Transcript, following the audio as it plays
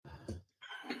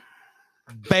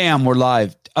Bam, we're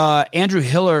live. Andrew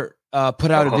Hiller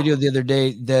put out a video the other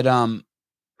day that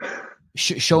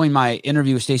showing my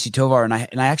interview with Stacey Tovar, and I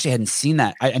actually hadn't seen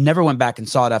that. I never went back and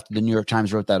saw it after the New York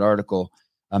Times wrote that article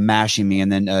mashing me,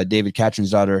 and then David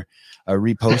Katrin's daughter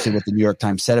reposted what the New York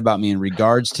Times said about me in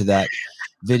regards to that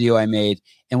video I made.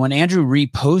 And when Andrew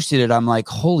reposted it, I'm like,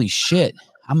 holy shit,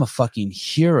 I'm a fucking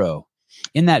hero.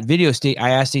 In that video,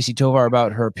 I asked Stacey Tovar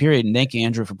about her period, and thank you,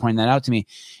 Andrew, for pointing that out to me.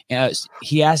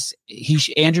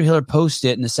 Andrew Hiller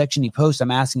posted it in the section he posts.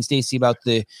 I'm asking Stacey about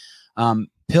the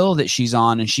pill that she's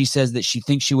on, and she says that she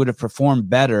thinks she would have performed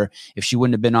better if she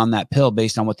wouldn't have been on that pill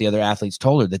based on what the other athletes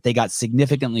told her, that they got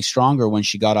significantly stronger when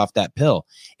she got off that pill.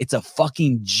 It's a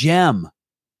fucking gem.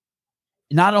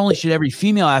 Not only should every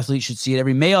female athlete should see it,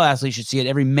 every male athlete should see it,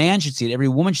 every man should see it, every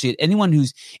woman should see it. Anyone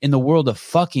who's in the world of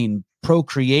fucking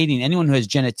procreating, anyone who has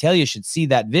genitalia should see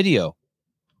that video.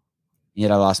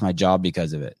 Yet I lost my job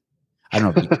because of it. I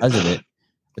don't know because of it,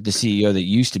 but the CEO that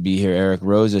used to be here, Eric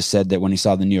Rosa, said that when he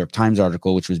saw the New York Times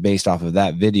article, which was based off of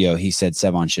that video, he said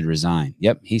Sevan should resign.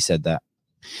 Yep, he said that.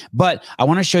 But I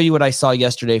want to show you what I saw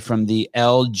yesterday from the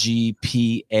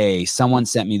LGPA. Someone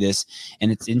sent me this,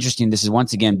 and it's interesting. This is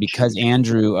once again because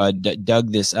Andrew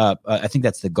dug this up. I think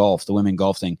that's the women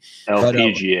golf thing.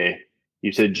 LPGA.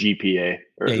 You said GPA.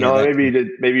 Maybe you did.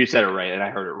 Maybe you said it right, and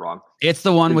I heard it wrong. It's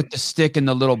the one with the stick and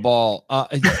the little ball.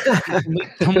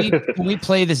 Can we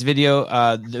play this video?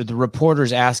 The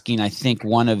reporter's asking, I think,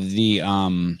 one of the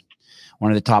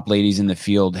top ladies in the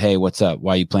field, "Hey, what's up?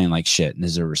 Why are you playing like shit?" And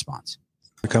this is her response.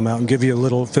 Come out and give you a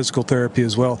little physical therapy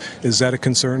as well. Is that a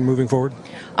concern moving forward?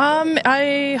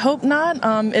 I hope not.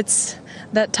 It's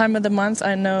that time of the month.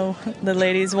 I know the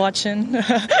ladies watching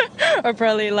are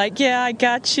probably like, yeah, I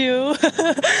got you.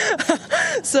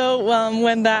 So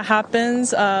when that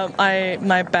happens,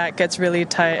 my back gets really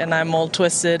tight and I'm all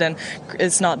twisted, and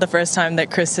it's not the first time that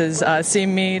Chris has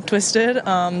seen me twisted,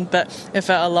 but it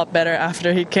felt a lot better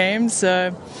after he came.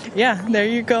 So yeah, there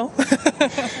you go.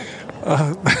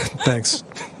 Thanks.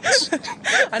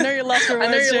 I know you're lost for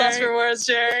words,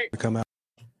 Jerry. Come out.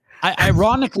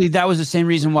 Ironically, that was the same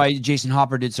reason why Jason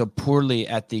Hopper did so poorly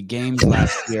at the games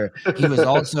last year. He was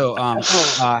also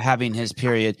having his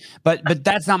period, but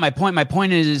that's not my point. My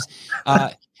point is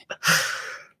I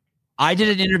did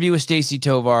an interview with Stacey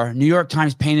Tovar. New York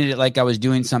Times painted it like I was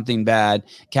doing something bad.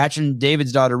 Katrin,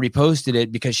 David's daughter, reposted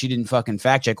it because she didn't fucking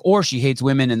fact check, or she hates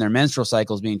women and their menstrual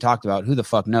cycles being talked about. Who the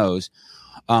fuck knows?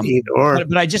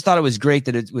 But I just thought it was great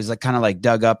that it was like kind of like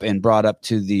dug up and brought up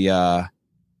to the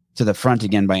front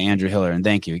again by Andrew Hiller. And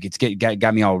thank you. It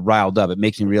got me all riled up. It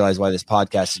makes me realize why this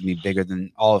podcast is going to be bigger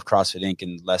than all of CrossFit Inc.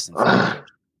 in less than 5 years.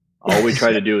 All we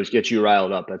try to do is get you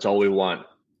riled up. That's all we want.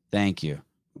 Thank you.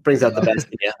 Brings out the best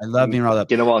in you. I love being riled up.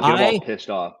 Get them all pissed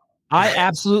off. I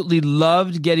absolutely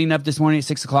loved getting up this morning at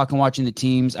 6 o'clock and watching the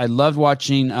teams. I loved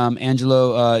watching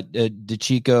Angelo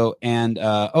DeChico and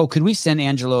could we send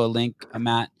Angelo a link,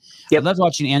 Matt? Yep. I loved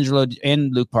watching Angelo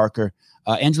and Luke Parker.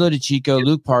 Angelo DeChico,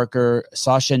 Luke Parker,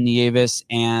 Sasha Nieves,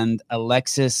 and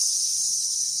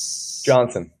Alexis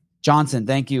Johnson.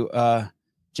 Thank you,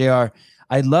 JR.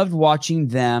 I loved watching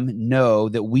them know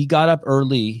that we got up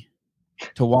early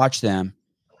to watch them,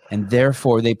 and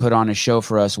therefore they put on a show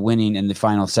for us, winning in the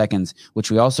final seconds,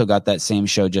 which we also got that same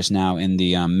show just now in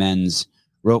the men's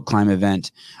rope climb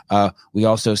event. We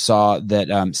also saw that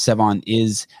Sevan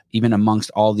is, even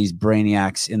amongst all these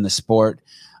brainiacs in the sport,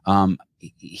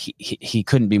 he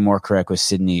couldn't be more correct with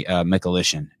Sydney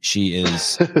Mikulishin. She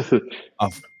is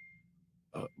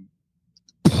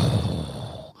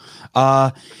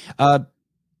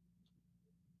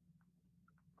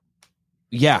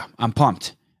yeah, I'm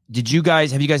pumped. Have you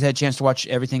guys had a chance to watch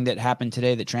everything that happened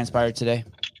today, that transpired today?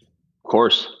 Of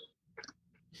course.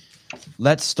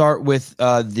 Let's start with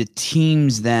the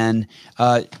teams then.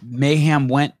 Mayhem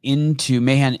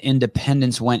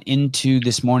Independence went into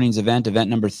this morning's event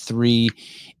number 3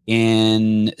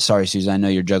 sorry, Susan, I know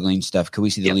you're juggling stuff. Could we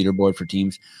see the leaderboard for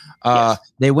teams? Yes.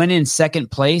 They went in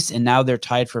second place and now they're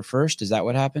tied for first. Is that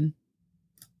what happened?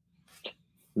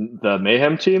 The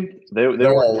Mayhem team? They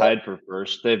weren't tied for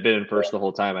first. They've been in first the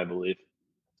whole time, I believe.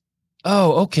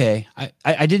 Oh, okay.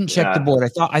 I didn't check the board.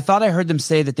 I thought I heard them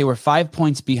say that they were 5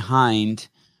 points behind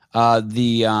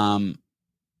the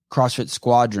CrossFit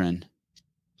Squadron.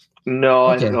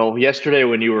 No, okay. No. Yesterday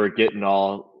when you were getting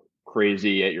all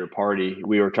crazy at your party,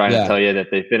 we were trying to tell you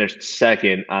that they finished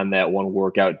second on that one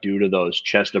workout due to those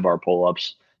chest to bar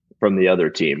pull-ups from the other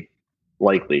team.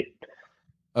 Likely.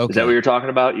 Okay. Is that what you're talking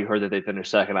about? You heard that they finished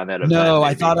second on that event? No,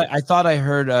 maybe. I thought I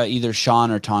heard either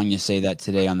Sean or Tanya say that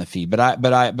today on the feed, but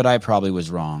I probably was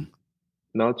wrong.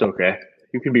 No, it's okay.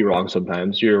 You can be wrong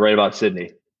sometimes. You're right about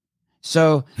Sydney.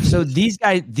 So these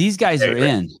guys are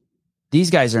in. These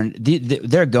guys are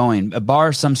they're going.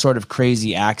 Bar some sort of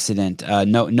crazy accident.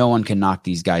 No one can knock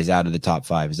these guys out of the top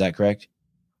 5. Is that correct?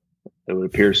 It would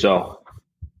appear so.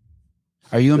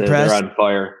 Are you impressed? They're on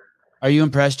fire. Are you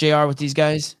impressed, JR, with these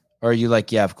guys? Or are you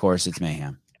like, yeah, of course, it's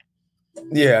mayhem?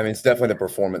 Yeah, I mean, it's definitely the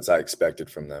performance I expected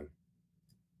from them.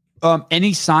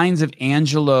 Any signs of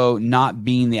Angelo not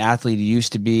being the athlete he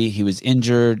used to be? He was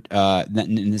injured.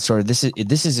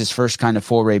 This is his first kind of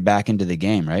foray back into the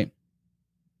game, right?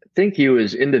 I think he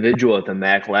was individual at the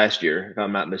MACC last year, if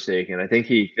I'm not mistaken. I think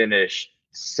he finished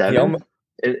 7th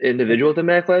individual at the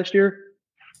MACC last year.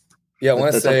 Yeah, I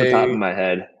want to say off the top of my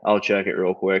head. I'll check it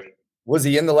real quick. Was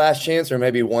he in the last chance or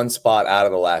maybe one spot out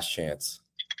of the last chance?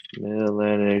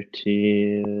 Atlantic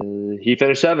team. He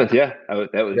finished 7th. Yeah,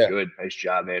 that was good. Nice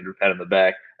job, Andrew. Pat on the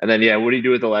back. And then, what did he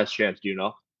do with the last chance? Do you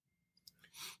know?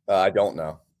 I don't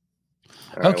know.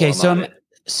 Okay,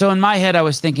 so in my head, I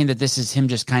was thinking that this is him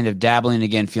just kind of dabbling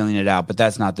again, feeling it out, but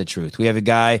that's not the truth. We have a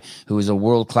guy who was a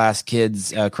world-class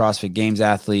kids CrossFit Games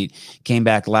athlete, came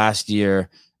back last year,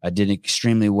 did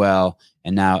extremely well,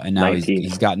 and now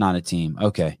he's gotten on a team.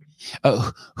 Okay.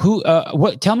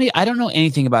 What? Tell me, I don't know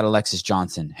anything about Alexis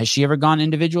Johnson. Has she ever gone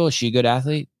individual? Is she a good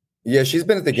athlete? Yeah, she's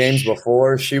been at the games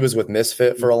before. She was with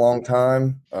Misfit for a long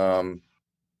time,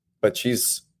 but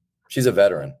she's a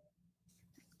veteran.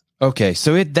 Okay,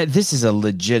 so this is a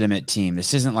legitimate team.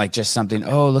 This isn't like just something.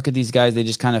 Oh, look at these guys; they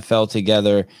just kind of fell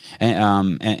together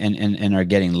and are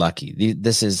getting lucky.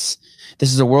 This is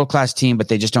a world-class team, but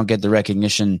they just don't get the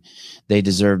recognition they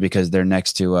deserve because they're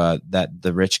next to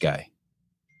the rich guy.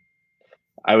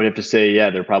 I would have to say,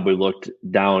 they're probably looked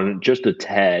down just a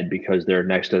tad because they're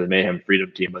next to the Mayhem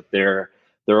Freedom team, but they're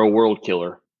a world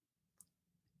killer.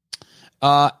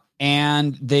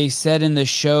 And they said in the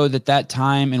show that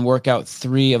time in workout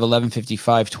 3 of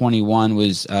 11:55:21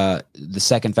 was the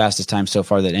second fastest time so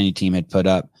far that any team had put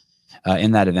up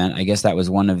in that event. I guess that was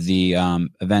one of the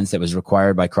events that was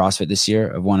required by CrossFit this year,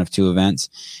 of one of 2 events,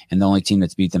 and the only team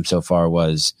that's beat them so far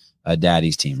was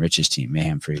Daddy's team, Rich's team,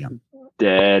 Mayhem Freedom.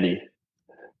 Daddy.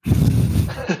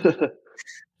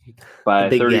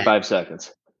 By 35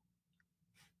 seconds.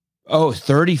 Oh,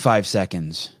 35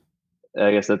 seconds.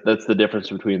 I guess that's the difference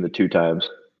between the 2 times.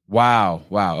 Wow.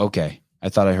 Okay. I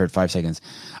thought I heard 5 seconds.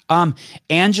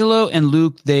 Angelo and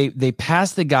Luke, they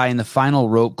passed the guy in the final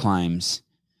rope climbs.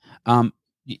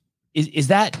 Is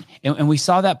that, and we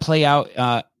saw that play out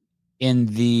in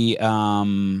the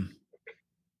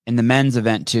men's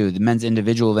event too, the men's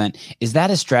individual event. Is that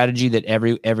a strategy that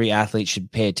every athlete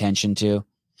should pay attention to?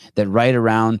 That right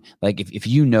around, like if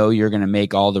you're going to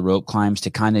make all the rope climbs, to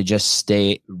kind of just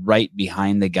stay right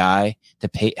behind the guy to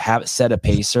set a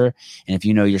pacer. And if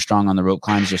you're strong on the rope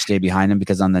climbs, just stay behind him,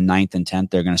 because on the 9th and 10th,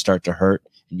 they're going to start to hurt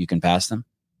and you can pass them.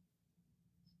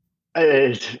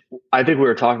 I think we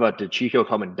were talking about DeChico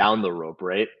coming down the rope,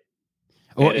 right?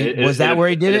 Was that where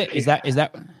he did it? Is that,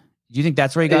 do you think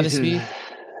that's where he got his speed?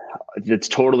 It's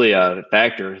totally a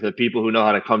factor. The people who know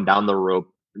how to come down the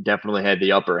rope definitely had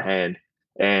the upper hand.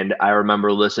 And I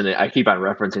remember listening, I keep on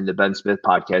referencing the Ben Smith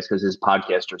podcast because his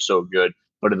podcasts are so good.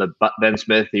 But in the Ben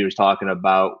Smith, he was talking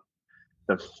about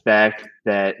the fact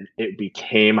that it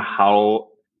became how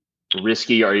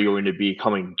risky are you going to be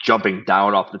jumping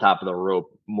down off the top of the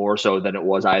rope, more so than it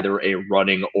was either a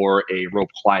running or a rope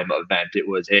climb event. It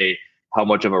was how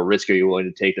much of a risk are you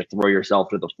willing to take to throw yourself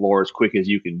to the floor as quick as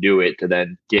you can do it, to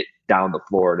then get down the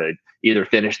floor to either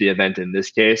finish the event in this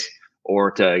case,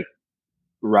 or to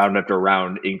round after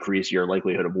round increase your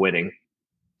likelihood of winning.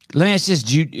 Let me ask this: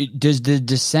 does the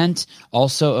descent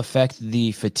also affect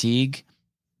the fatigue?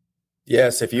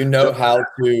 Yes, if you know how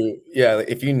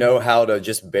to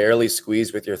just barely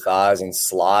squeeze with your thighs and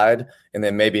slide, and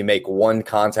then maybe make one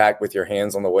contact with your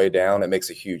hands on the way down, it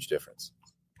makes a huge difference.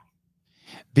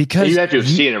 Because you have to have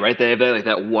seen it, right? They have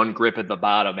that one grip at the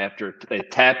bottom. After they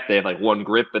tap, they have one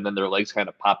grip, and then their legs kind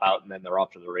of pop out, and then they're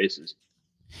off to the races.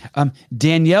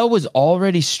 Danielle was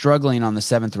already struggling on the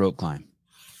 7th rope climb.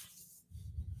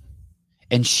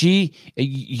 And she,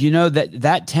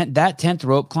 that 10th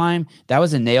rope climb, that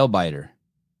was a nail biter.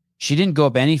 She didn't go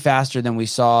up any faster than we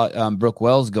saw Brooke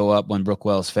Wells go up when Brooke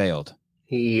Wells failed.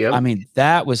 Yep. I mean,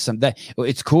 that was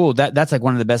it's cool. That's like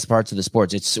one of the best parts of the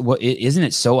sports. Isn't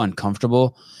it so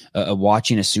uncomfortable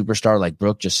watching a superstar like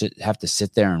Brooke just have to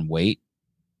sit there and wait?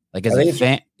 Like as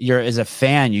a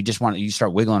fan, you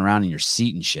start wiggling around in your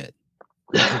seat and shit.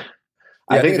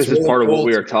 I think this is part of what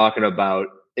we were talking about.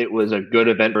 It was a good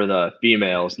event for the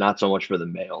females, not so much for the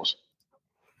males.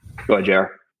 Go ahead,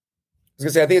 JR.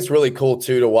 was gonna say, I think it's really cool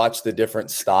too to watch the different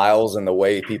styles and the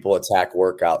way people attack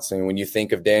workouts. I mean, when you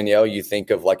think of Danielle, you think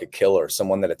of like a killer,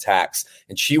 someone that attacks.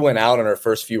 And she went out on her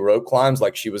first few rope climbs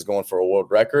like she was going for a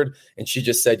world record. And she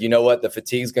just said, you know what, the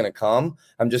fatigue's gonna come.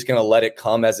 I'm just gonna let it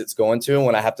come as it's going to. And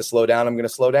when I have to slow down, I'm gonna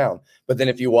slow down. But then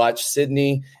if you watch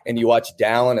Sydney and you watch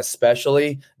Dallin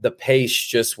especially, the pace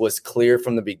just was clear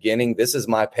from the beginning. This is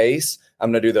my pace.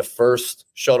 I'm gonna do the first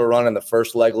shuttle run and the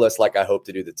first legless like I hope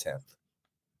to do the 10th.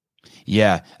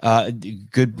 Yeah,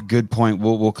 good point.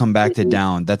 We'll come back to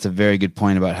Dallin. That's a very good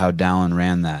point about how Dallin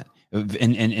ran that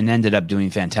and ended up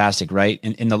doing fantastic, right?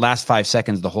 In the last 5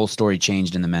 seconds, the whole story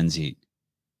changed in the men's heat.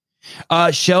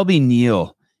 Shelby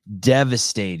Neal,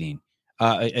 devastating.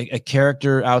 A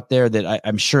character out there that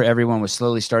I'm sure everyone was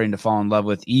slowly starting to fall in love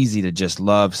with. Easy to just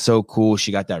love. So cool.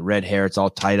 She got that red hair. It's all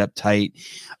tied up tight.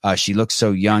 She looks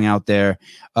so young out there.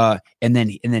 And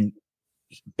then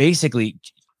basically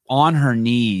on her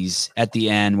knees at the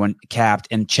end when capped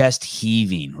and chest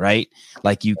heaving, right?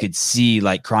 Like you could see,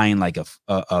 like crying like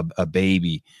a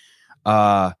baby.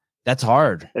 That's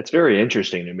hard. That's very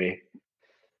interesting to me.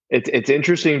 It's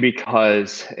interesting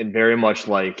because, and very much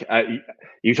like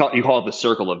you call it the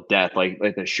circle of death. Like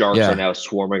the sharks are now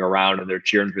swarming around and they're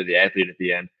cheering for the athlete at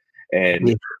the end.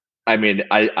 And I mean,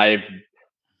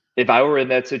 if I were in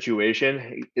that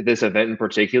situation, this event in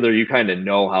particular, you kind of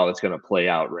know how it's going to play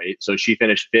out, right? So she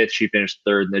finished 5th, she finished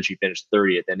 3rd, and then she finished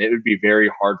 30th. And it would be very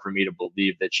hard for me to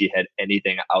believe that she had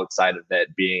anything outside of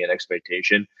that being an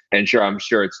expectation. And sure, I'm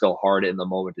sure it's still hard in the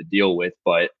moment to deal with,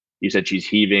 but you said she's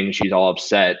heaving, she's all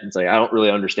upset. It's like, I don't really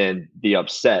understand the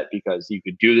upset because you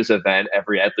could do this event.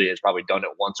 Every athlete has probably done it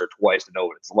once or twice to know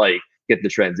what it's like, get the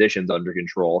transitions under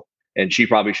control. And she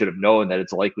probably should have known that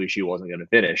it's likely she wasn't going to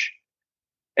finish.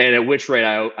 And at which rate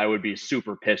I would be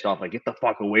super pissed off, like, get the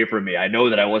fuck away from me. I know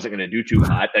that I wasn't going to do too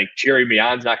hot. Like, cheering me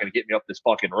on's not going to get me up this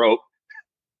fucking rope.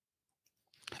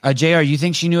 JR, you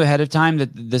think she knew ahead of time that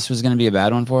this was going to be a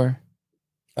bad one for her?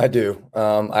 I do.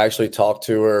 I actually talked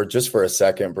to her just for a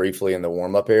second briefly in the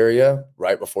warm-up area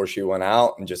right before she went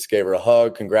out and just gave her a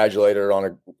hug, congratulated her on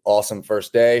an awesome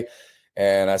first day.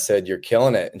 And I said, you're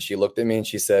killing it. And she looked at me and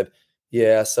she said,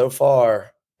 yeah, so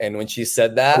far. And when she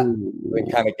said that,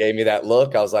 it kind of gave me that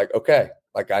look. I was like, okay,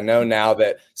 like I know now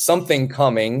that something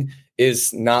coming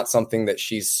is not something that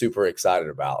she's super excited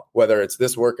about, whether it's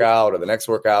this workout or the next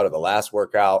workout or the last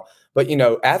workout. But, you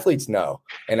know, athletes know,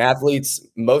 and athletes,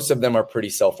 most of them are pretty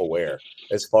self-aware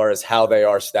as far as how they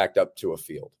are stacked up to a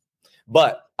field.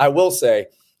 But I will say,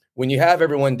 when you have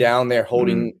everyone down there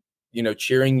holding, you know,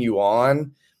 cheering you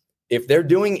on, if they're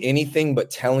doing anything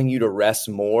but telling you to rest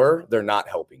more, they're not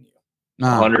helping you.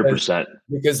 100%.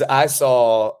 Because I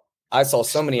saw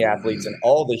so many athletes in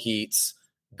all the heats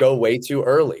go way too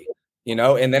early, you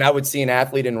know, and then I would see an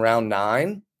athlete in round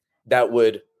 9 that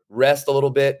would rest a little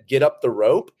bit, get up the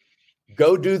rope,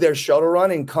 go do their shuttle run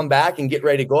and come back and get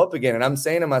ready to go up again. And I'm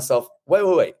saying to myself,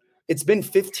 wait. It's been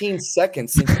 15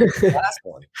 seconds since the last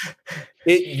one.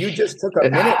 You just took a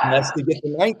minute rest to get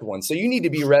the 9th one. So you need to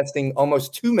be resting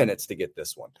almost 2 minutes to get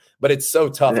this one. But it's so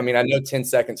tough. I mean, I know 10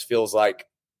 seconds feels like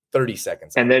 30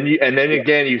 seconds. And then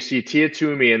again, you see Tia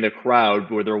Toomey in the crowd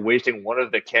where they're wasting one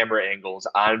of the camera angles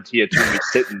on Tia Toomey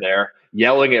sitting there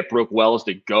yelling at Brooke Wells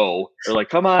to go. They're like,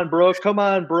 come on, Brooke.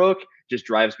 Just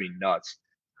drives me nuts.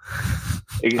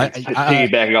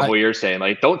 Piggybacking off what you're saying,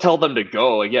 like, don't tell them to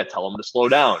go. Like, yeah, tell them to slow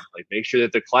down. Like, make sure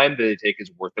that the climb that they take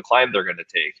is worth the climb they're going to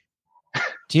take.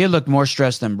 Tia looked more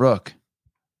stressed than Brooke.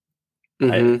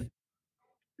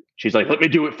 She's like, let me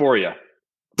do it for you.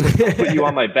 I'll put you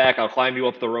on my back. I'll climb you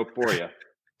up the rope for you.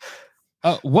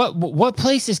 What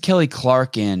place is Kelly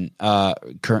Clark in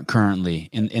currently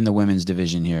in the women's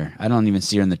division here? I don't even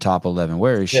see her in the top 11.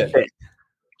 Where is she?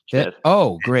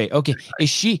 Oh, great. Okay. Is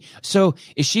she going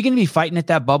to be fighting at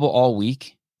that bubble all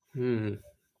week? You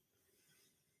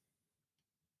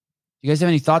guys have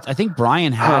any thoughts? I think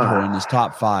Brian had her in his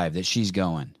top 5 that she's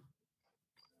going.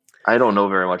 I don't know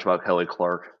very much about Kelly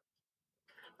Clark.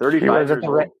 35 years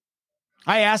old.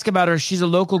 I asked about her. She's a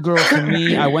local girl to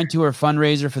me. I went to her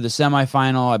fundraiser for the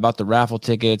semifinal. I bought the raffle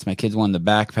tickets. My kids won the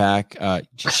backpack.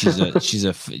 She's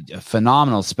a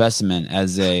phenomenal specimen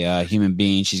as a human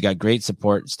being. She's got great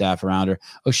support staff around her.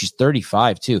 Oh, she's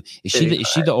 35 too. Is she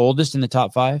the oldest in the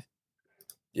top 5?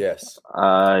 Yes.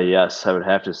 Yes, I would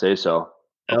have to say so.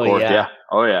 Of course, yeah.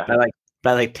 Oh yeah.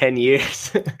 By like 10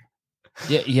 years.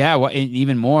 yeah. Well,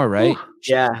 even more, right?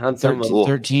 Yeah, on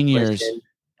 13 years.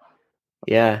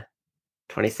 Yeah.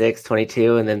 26,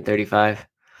 22, and then 35.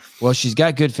 Well, she's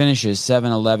got good finishes,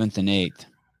 7th, 11th, and 8th.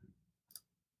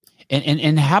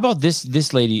 And how about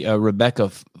this lady, Rebecca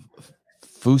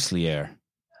Fuselier?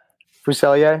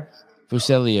 Fuselier.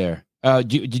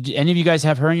 Did any of you guys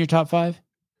have her in your top 5?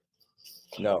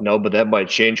 No, but that might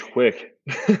change quick.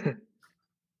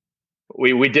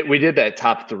 We did that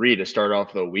top 3 to start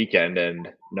off the weekend, and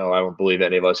no, I don't believe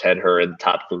any of us had her in the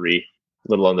top 3,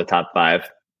 let alone the top 5.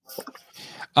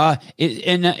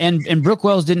 And Brooke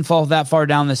Wells didn't fall that far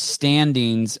down the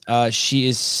standings. She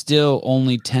is still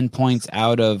only 10 points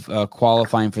out of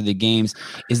qualifying for the games.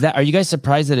 Are you guys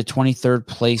surprised that a 23rd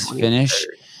place finish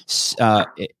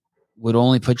it would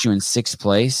only put you in 6th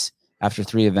place after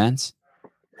 3 events?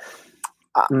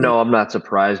 No, I'm not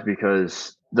surprised,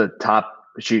 because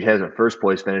she has a first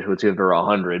place finish, which gives her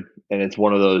 100, and it's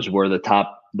one of those where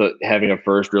having a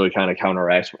first really kind of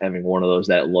counteracts having one of those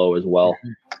that low as well.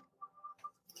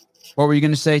 What were you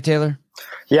going to say, Taylor?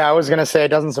 Yeah, I was going to say it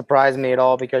doesn't surprise me at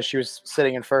all, because she was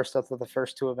sitting in first after the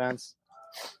first 2 events.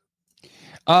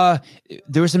 There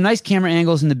were some nice camera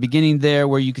angles in the beginning there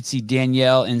where you could see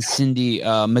Danielle and Cindy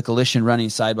Mikulishin running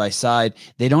side by side.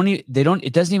 It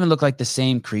doesn't even look like the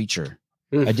same creature.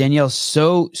 Danielle's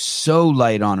so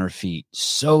light on her feet,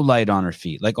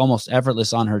 like almost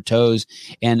effortless on her toes.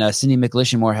 And Cindy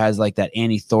Mikulishin has like that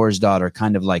Annie Thorsdottir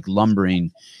kind of like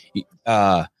lumbering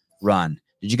run.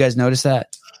 Did you guys notice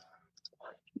that?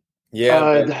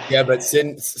 Yeah, but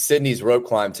Sydney's rope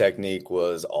climb technique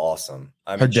was awesome.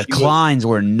 I mean, her declines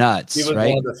were nuts. She was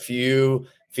right? one of the few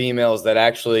females that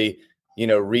actually,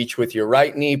 reach with your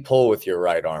right knee, pull with your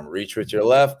right arm, reach with your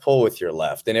left, pull with your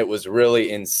left. And it was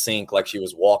really in sync, like she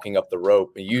was walking up the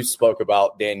rope. You spoke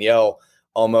about Danielle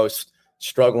almost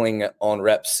struggling on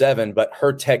rep 7, but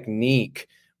her technique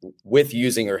with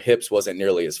using her hips wasn't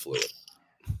nearly as fluid.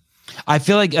 I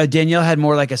feel like Danielle had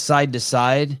more like a side to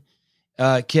side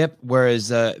kip,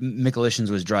 whereas Mikulishin's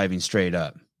was driving straight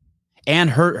up, and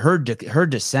her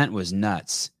descent was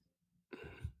nuts.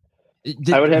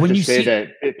 I would have to say that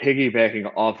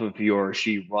piggybacking off of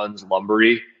she runs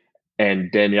lumbery,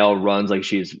 and Danielle runs like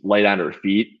she's light on her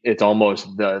feet. It's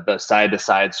almost the side to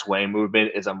side sway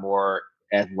movement is a more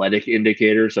athletic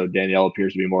indicator. So Danielle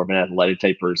appears to be more of an athletic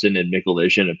type person, and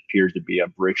Mikulishin appears to be a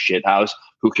brick shithouse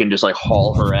who can just like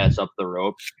haul her ass up the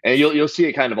rope. And you'll see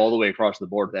it kind of all the way across the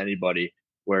board with anybody,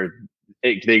 where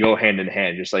they go hand in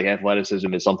hand. Just like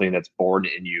athleticism is something that's born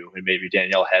in you, and maybe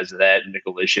Danielle has that, and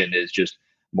Mikulishin is just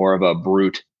more of a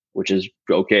brute, which is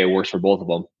okay. It works for both of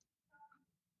them.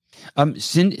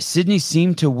 Sydney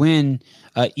seemed to win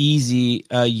easy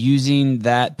using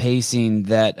that pacing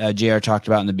that JR talked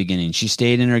about in the beginning. She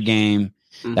stayed in her game.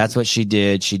 Mm-hmm. That's what she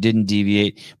did. She didn't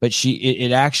deviate, but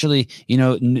it actually,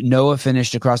 Noah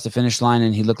finished across the finish line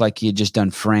and he looked like he had just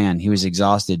done Fran. He was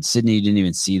exhausted. Sydney didn't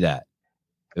even see that.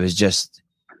 It was just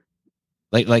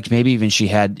like maybe even she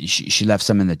left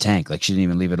some in the tank. Like she didn't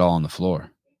even leave it all on the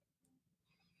floor.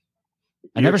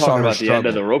 I never saw her about struggle. The end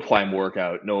of the rope climb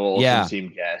workout. Noah Olsen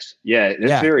seemed gassed. Yeah,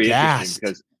 that's very interesting,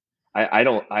 because I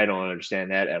don't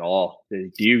understand that at all.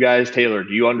 Do you guys, Taylor?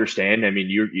 Do you understand? I mean,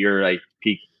 you're like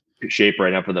peak shape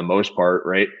right now for the most part,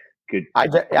 right? Would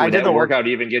that workout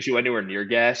even get you anywhere near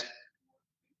gas?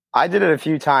 I did it a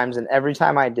few times, and every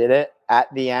time I did it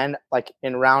at the end, like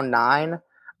in round 9,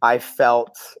 I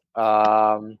felt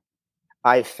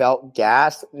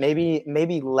gassed.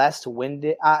 Maybe less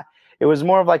winded. It was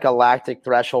more of like a lactic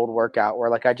threshold workout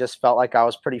where like I just felt like I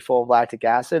was pretty full of lactic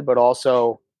acid, but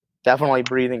also definitely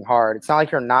breathing hard. It's not like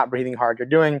you're not breathing hard.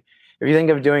 If you think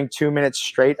of doing 2 minutes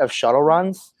straight of shuttle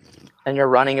runs and you're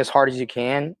running as hard as you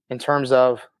can in terms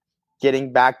of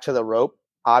getting back to the rope,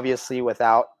 obviously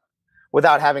without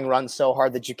having run so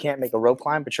hard that you can't make a rope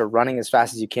climb, but you're running as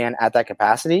fast as you can at that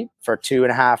capacity for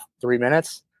 2.5, 3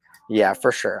 minutes. Yeah,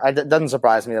 for sure. It doesn't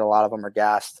surprise me that a lot of them are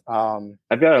gassed.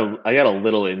 I got a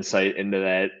little insight into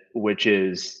that, which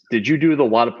is, did you do the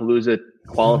Wodapalooza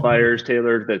qualifiers,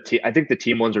 Taylor? I think the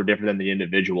team ones are different than the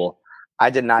individual. I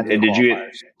did not do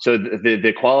qualifiers. So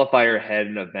the qualifier had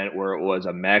an event where it was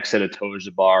a max set of toes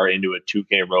to bar into a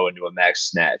 2K row into a max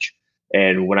snatch.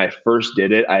 And when I first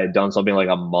did it, I had done something like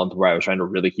a month where I was trying to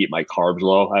really keep my carbs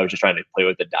low. I was just trying to play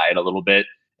with the diet a little bit.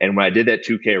 And when I did that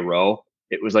 2K row,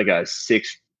 it was like a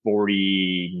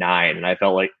 6:49, and I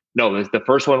felt like the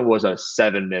first one was a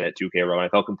 7-minute 2K row, and I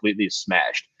felt completely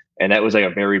smashed, and that was like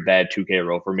a very bad 2K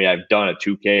row for me. I've done a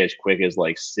 2K as quick as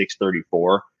like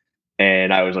 6:34,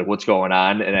 and I was like, what's going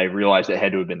on? And I realized it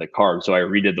had to have been the carbs, so I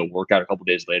redid the workout a couple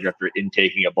days later after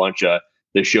intaking a bunch of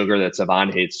the sugar that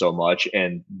Savan hates so much,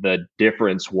 and the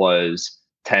difference was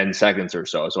 10 seconds or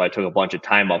so. So I took a bunch of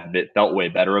time off of it, felt way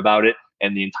better about it,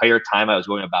 and the entire time I was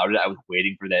going about it, I was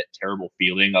waiting for that terrible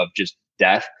feeling of just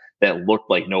death that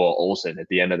looked like Noah Olsen at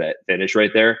the end of that finish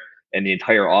right there. And the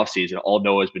entire offseason, all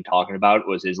Noah's been talking about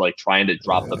was his like trying to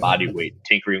drop the body weight,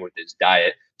 tinkering with his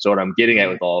diet. So what I'm getting at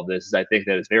with all of this is I think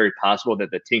that it's very possible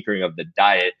that the tinkering of the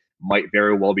diet might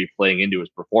very well be playing into his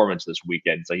performance this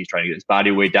weekend. So he's trying to get his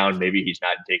body weight down. Maybe he's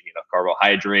not taking enough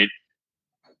carbohydrate.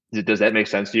 Does that make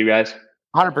sense to you guys?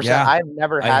 100%. Yeah, I've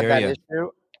never had that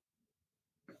issue.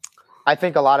 I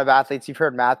think a lot of athletes, you've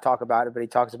heard Matt talk about it, but he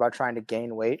talks about trying to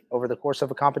gain weight over the course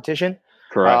of a competition.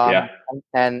 Correct. Yeah.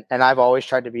 And I've always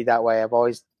tried to be that way. I've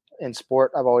always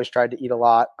tried to eat a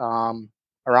lot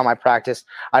around my practice.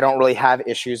 I don't really have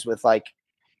issues with like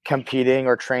competing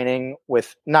or training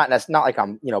with not like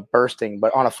I'm, bursting,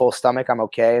 but on a full stomach, I'm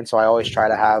okay. And so I always try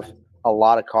to have a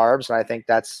lot of carbs. And I think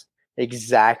that's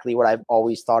exactly what I've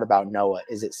always thought about Noah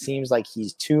is it seems like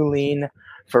he's too lean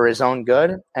for his own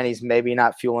good. And he's maybe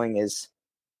not fueling as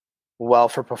well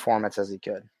for performance as he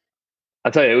could.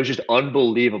 I'll tell you, it was just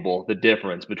unbelievable the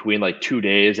difference between like 2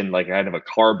 days and like kind of a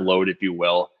carb load, if you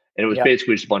will. And it was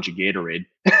basically just a bunch of Gatorade.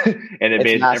 And it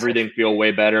made everything feel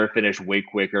way better, finished way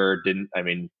quicker,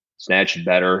 snatched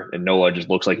better. And Noah just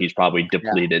looks like he's probably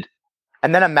depleted. Yeah.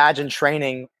 And then imagine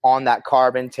training on that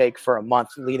carb intake for a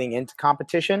month leading into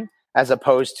competition, as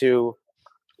opposed to,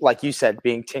 like you said,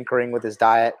 tinkering with his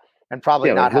diet and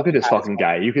probably not. Look at this fucking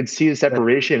guy. You can see the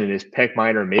separation in his pec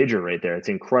minor major right there. It's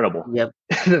incredible. Yep.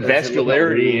 The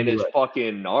vascularity in his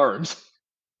fucking arms.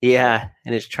 Yeah.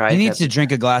 And his triceps. He needs to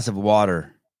drink a glass of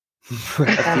water. He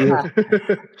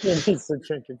needs to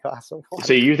drink a glass of water.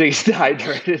 So you think he's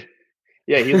dehydrated?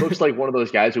 Yeah, he looks like one of those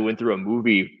guys who went through a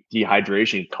movie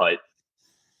dehydration cut.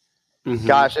 Mm-hmm.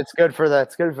 Gosh, it's good for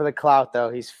the clout though.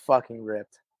 He's fucking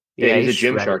ripped. Yeah, he's a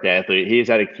Gymshark athlete. He's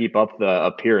got to keep up the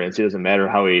appearance. It doesn't matter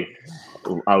how he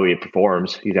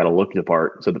performs. He's got to look the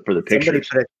part. So for the pictures.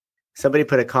 Somebody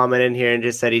put a comment in here and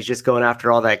just said he's just going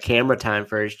after all that camera time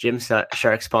for his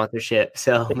Gymshark sponsorship.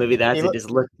 So maybe that's it.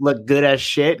 Just look good as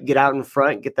shit. Get out in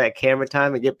front, get that camera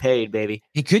time, and get paid, baby.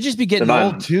 He could just be getting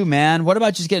old too, man. What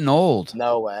about just getting old?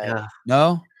 No way. Yeah.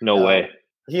 No way.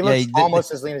 He looks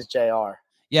almost as lean as JR.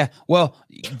 Yeah, well,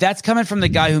 that's coming from the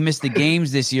guy who missed the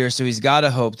games this year, so he's got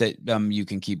to hope that you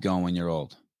can keep going when you're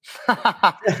old.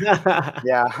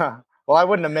 Yeah. Well, I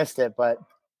wouldn't have missed it, but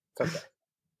it's okay.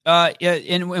 Yeah,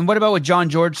 and what about what John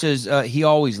George says? He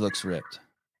always looks ripped.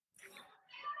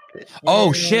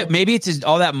 Oh shit! Maybe it's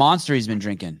all that Monster he's been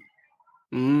drinking.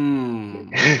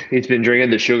 He's been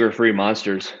drinking the sugar-free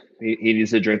Monsters. He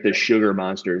needs to drink the sugar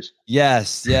Monsters.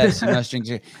 Yes, you must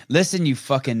drink. Listen, you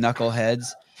fucking knuckleheads.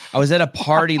 I was at a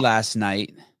party last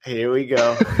night. Here we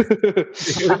go.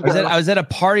 I was at a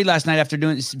party last night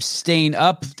after staying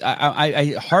up.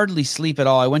 I hardly sleep at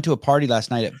all. I went to a party last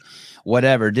night at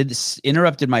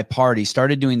interrupted my party,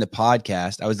 started doing the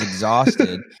podcast. I was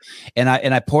exhausted. and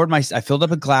I filled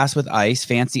up a glass with ice,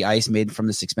 fancy ice made from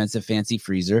this expensive fancy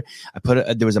freezer.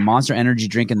 There was a Monster Energy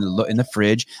drink in the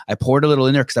fridge. I poured a little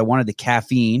in there because I wanted the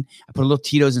caffeine. I put a little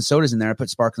Tito's and sodas in there. I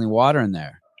put sparkling water in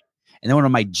there. And then one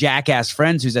of my jackass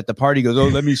friends who's at the party goes, "Oh,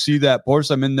 let me see that. Pour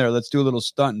some in there. Let's do a little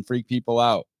stunt and freak people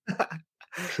out."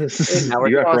 You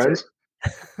got friends?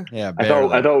 Yeah, I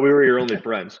thought we were your only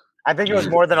friends. I think it was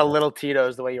more than a little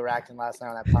Tito's the way you were acting last night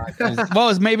on that podcast. Well, it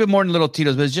was maybe more than little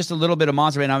Tito's, but it's just a little bit of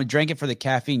Monster. And I drank it for the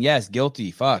caffeine. Yes,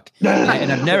 guilty. Fuck.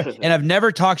 and I've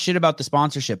never talked shit about the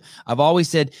sponsorship. I've always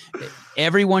said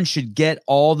everyone should get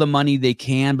all the money they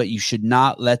can, but you should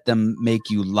not let them make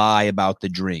you lie about the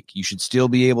drink. You should still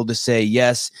be able to say,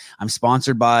 yes, I'm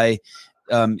sponsored by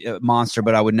Monster,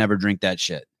 but I would never drink that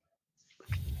shit.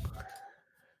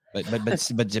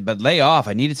 But lay off.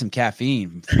 I needed some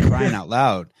caffeine. I'm crying out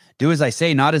loud. Do as I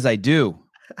say, not as I do.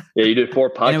 Yeah, you did 4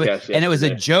 podcasts. And it was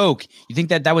a joke. You think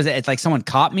that was it's like someone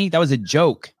caught me? That was a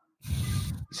joke.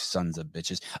 Sons of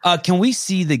bitches. Can we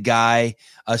see the guy,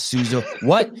 Suzo?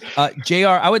 What? JR,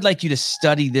 I would like you to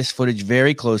study this footage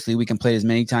very closely. We can play it as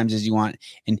many times as you want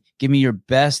and give me your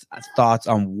best thoughts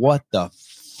on what the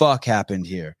fuck happened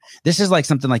here. This is like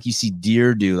something like you see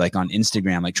deer do like on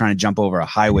Instagram, like trying to jump over a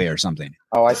highway or something.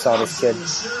 Oh, I saw this kid.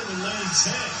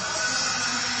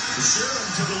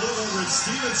 Sherman took a look over at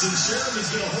Stevenson. Sherman's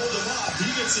going to hold him off. He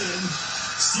gets in.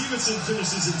 Stevenson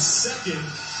finishes in second.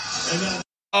 And then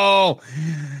oh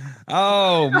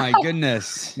my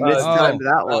goodness.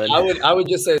 That one. I would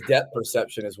just say depth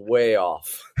perception is way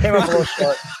off. Came up a little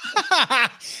short.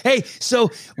 Hey,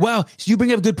 so you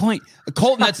bring up a good point.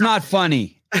 Colton, that's not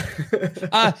funny.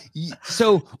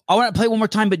 So I want to play one more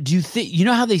time, but do you think,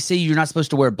 how how they say you're not supposed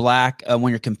to wear black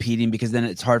when you're competing because then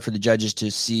it's hard for the judges to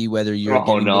see whether you're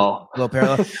low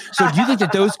parallel. So do you think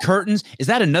that those curtains, is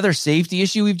that another safety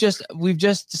issue we've just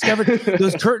discovered?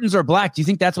 Those curtains are black. Do you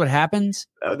think that's what happens?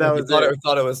 Thought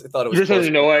it was You just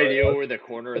have no idea where the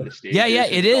corner of the stage is. Yeah,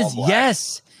 it is.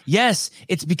 Yes,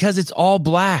 it's because it's all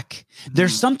black.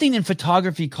 There's something in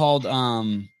photography called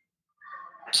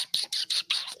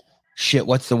shit,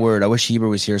 what's the word? I wish Heber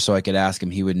was here so I could ask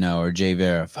him. He would know. Or Jay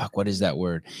Vera. Fuck, what is that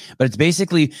word? But it's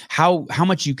basically how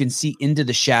much you can see into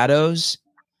the shadows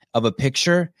of a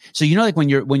picture. So like when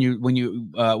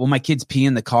my kids pee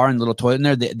in the car in the little toilet in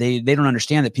there, they don't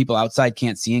understand that people outside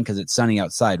can't see in because it's sunny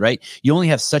outside, right? You only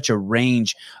have such a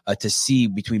range to see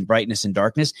between brightness and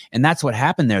darkness, and that's what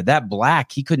happened there. That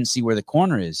black, he couldn't see where the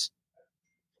corner is.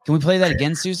 Can we play that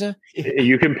again, Sousa?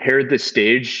 You compared the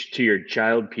stage to your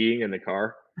child peeing in the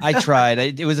car. I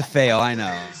tried. It was a fail. I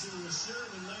know.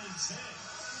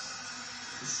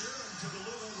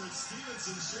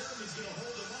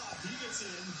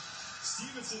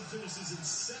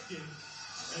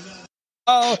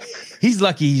 Oh, he's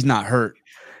lucky he's not hurt.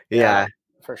 Yeah,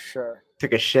 for sure.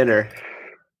 Took a shitter.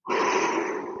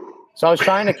 So I was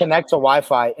trying to connect to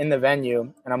Wi-Fi in the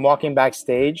venue, and I'm walking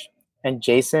backstage, and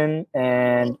Jason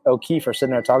and O'Keefe are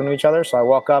sitting there talking to each other. So I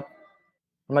walk up.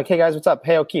 I'm like, "Hey guys, what's up?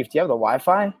 Hey O'Keefe, do you have the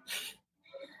Wi-Fi?"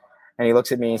 And he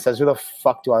looks at me and says, "Who the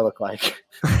fuck do I look like?"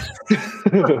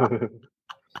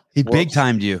 He big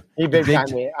timed you. He big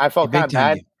timed me. I felt kind of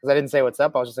bad because I didn't say what's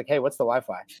up. I was just like, "Hey, what's the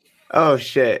Wi-Fi?" Oh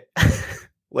shit.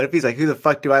 What if he's like, "Who the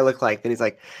fuck do I look like?" Then he's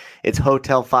like, "It's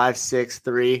Hotel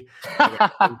 563. Oh,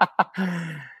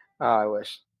 I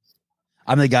wish.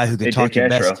 I'm the guy who could talk your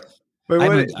best.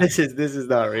 Wait, this is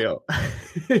not real.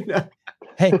 No.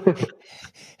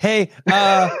 Hey,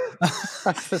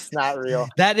 that's just not real.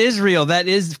 That is real. That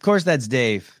is, of course, that's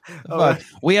Dave. Oh.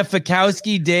 We have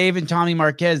Fikowski, Dave, and Tommy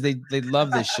Marquez. They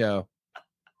love this show.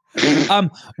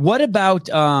 What about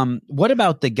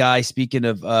the guy, speaking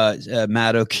of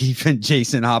Matt O'Keefe and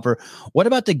Jason Hopper, what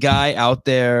about the guy out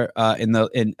there in this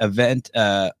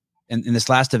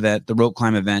last event, the rope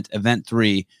climb event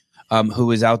 3, who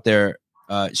was out there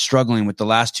struggling with the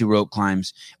last 2 rope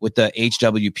climbs with the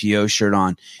HWPO shirt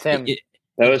on? Tim.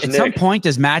 At some point,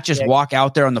 does Matt just walk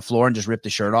out there on the floor and just rip the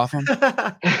shirt off him?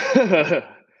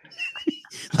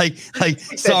 like,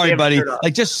 sorry, buddy.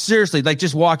 Like, just seriously, like,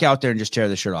 just walk out there and just tear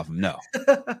the shirt off him. No.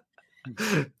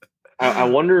 I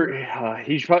wonder.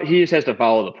 He just has to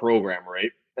follow the program,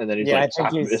 right? And then he's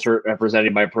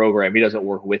represented by program. He doesn't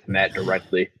work with Matt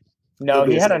directly. No,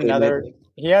 he had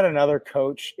another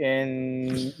coach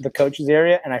in the coaches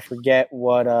area, and I forget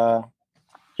what.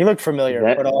 He looked familiar,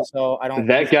 but also I don't.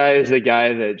 That guy is the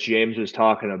guy that James was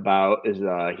talking about. Is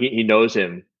he knows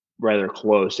him rather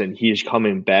close, and he's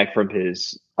coming back from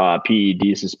his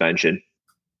PED suspension.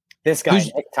 This guy,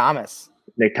 Nick Thomas.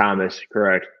 Nick Thomas,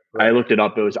 correct. Right. I looked it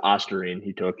up. It was Ostarine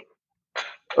he took.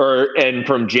 And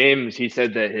from James, he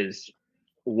said that his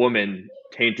woman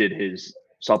tainted his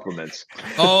supplements.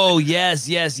 Oh, yes.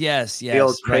 The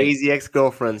old crazy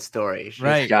ex-girlfriend story.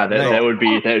 Right. God, that would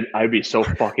be that. I'd be so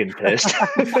fucking pissed.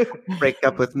 Break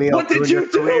up with me. What did you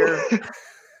do?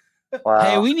 Wow.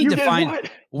 Hey, we need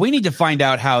to find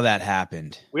out how that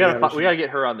happened. We gotta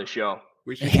get her on the show.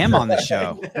 We should him on the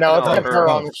show. No, let's get her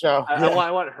on the show.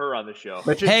 I want her on the show.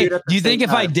 Hey, do you think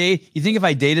if I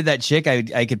dated that chick,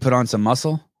 I could put on some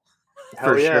muscle?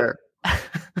 For sure.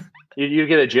 You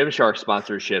get a Gymshark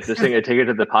sponsorship. This thing, I take her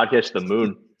to the podcast, The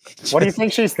Moon. What do you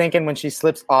think she's thinking when she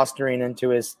slips Ostarine into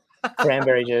his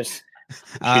cranberry juice?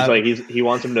 She's like, he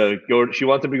wants him to go. She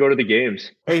wants him to go to the games.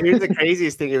 Hey, here's the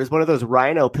craziest thing. It was one of those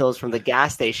Rhino pills from the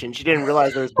gas station. She didn't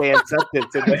realize there was banned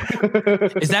substance in there.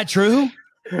 Is that true?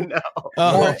 No.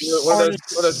 One of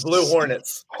those blue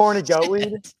hornets. Horny goat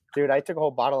weed? Dude, I took a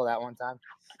whole bottle of that one time.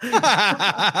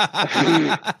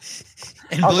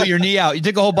 And blew your knee out. You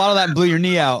took a whole bottle of that and blew your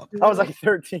knee out. I was like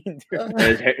 13,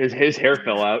 dude. His hair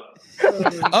fell out.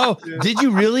 Oh, did you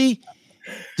really?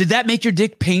 Did that make your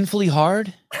dick painfully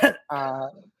hard? I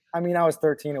mean, I was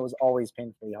 13. It was always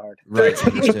painfully hard. Right.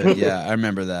 Yeah, I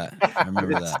remember that.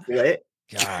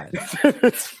 God.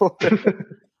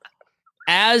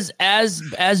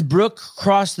 As Brooke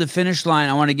crossed the finish line,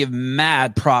 I want to give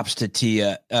mad props to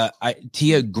Tia.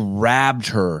 Tia grabbed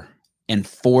her and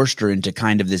forced her into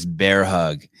kind of this bear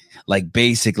hug. Like,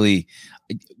 basically,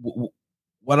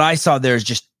 what I saw there is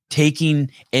just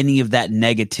taking any of that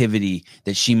negativity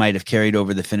that she might have carried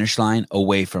over the finish line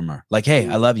away from her. Like, hey,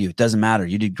 I love you. It doesn't matter.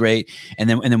 You did great. And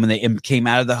then when they came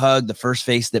out of the hug, the first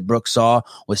face that Brooke saw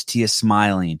was Tia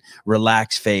smiling,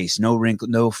 relaxed face, no wrinkle,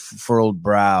 no furrowed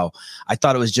brow. I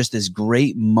thought it was just this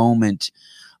great moment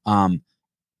of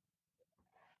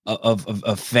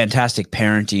fantastic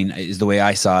parenting is the way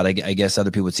I saw it. I guess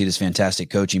other people would see it as fantastic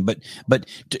coaching, but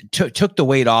took the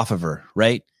weight off of her,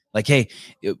 right? Like, hey,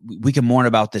 we can mourn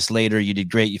about this later. You did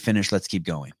great. You finished. Let's keep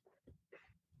going.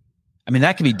 I mean,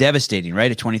 that could be devastating,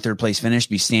 right? A 23rd place finish,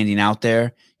 be standing out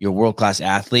there, you're a world-class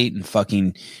athlete, and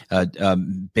fucking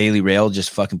Bailey Rail just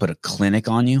fucking put a clinic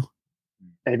on you.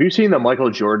 Have you seen the Michael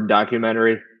Jordan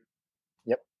documentary?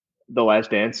 Yep. The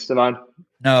Last Dance, Stefan?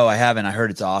 No, I haven't. I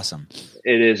heard it's awesome.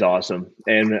 It is awesome.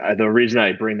 And the reason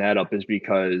I bring that up is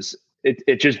because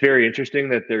it's just very interesting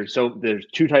that there's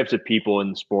two types of people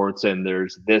in sports, and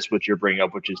there's this, which you're bringing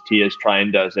up, which is Tia's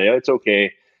trying to say, oh, it's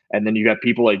okay. And then you got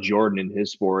people like Jordan in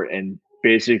his sport. And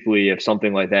basically, if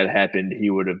something like that happened, he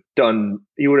would have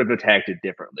attacked it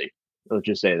differently. Let's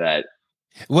just say that.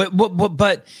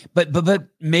 But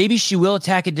maybe she will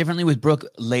attack it differently with Brooke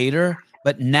later.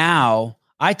 But now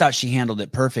I thought she handled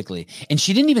it perfectly. And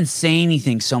she didn't even say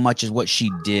anything so much as what she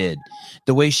did,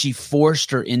 the way she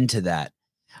forced her into that.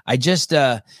 I just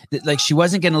like she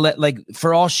wasn't going to let, like,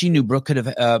 for all she knew, Brooke could have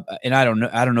and I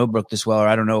don't know Brooke this well, or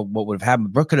I don't know what would have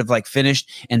happened. Brooke could have like finished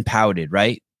and pouted,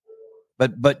 right?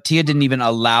 But Tia didn't even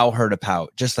allow her to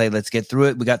pout. Just like, let's get through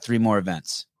it. We got 3 more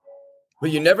events.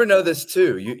 But you never know this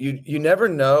too. You never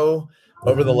know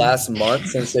over the last month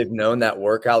since they've known that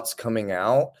workout's coming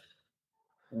out.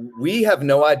 We have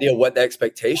no idea what the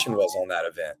expectation was on that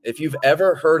event. If you've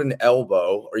ever hurt an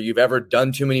elbow, or you've ever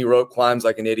done too many rope climbs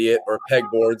like an idiot, or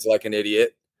pegboards like an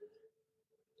idiot,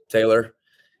 Taylor,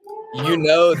 you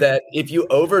know that if you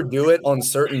overdo it on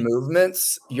certain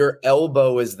movements, your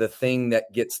elbow is the thing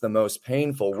that gets the most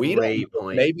painful.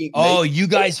 Maybe. You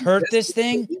guys hurt this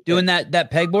thing doing that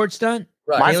pegboard stunt?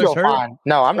 Right. Mine feels fine.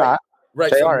 No, I'm not.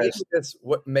 Right.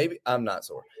 So maybe I'm not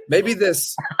sore. Maybe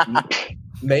this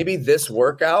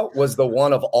workout was the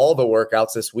one of all the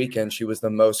workouts this weekend she was the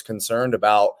most concerned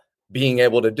about being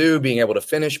able to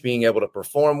finish, being able to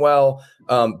perform well,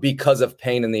 because of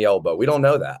pain in the elbow. We don't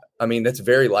know that. I mean, that's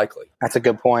very likely. That's a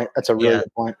good point. That's a really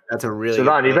good point. That's a really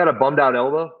Savon, you've had a bummed out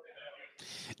elbow?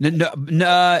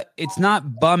 No, it's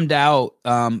not bummed out.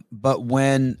 But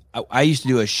when I used to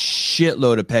do a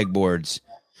shitload of pegboards,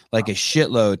 like a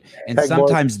shitload, and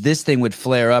sometimes this thing would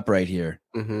flare up right here.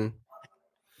 Mm-hmm.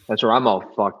 That's where I'm all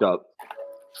fucked up.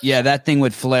 Yeah, that thing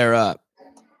would flare up,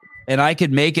 and I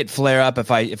could make it flare up if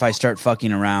I start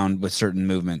fucking around with certain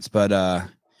movements. But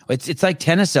it's like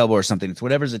tennis elbow or something. It's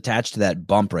whatever's attached to that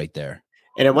bump right there.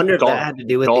 And I wonder if that had to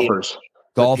do with golfers.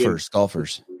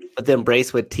 But the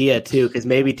embrace with Tia too, because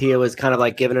maybe Tia was kind of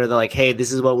like giving her the like, hey,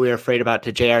 this is what we were afraid about.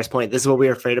 To JR's point, this is what we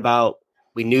were afraid about.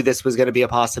 We knew this was going to be a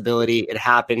possibility. It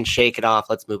happened. Shake it off.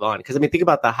 Let's move on. Because I mean, think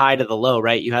about the high to the low,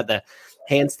 right? You had the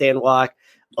handstand walk,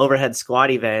 overhead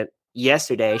squat event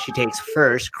yesterday. She takes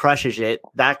first, crushes it.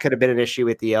 That could have been an issue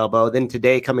with the elbow. Then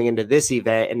today, coming into this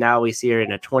event, and now we see her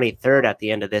in a 23rd at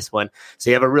the end of this one. So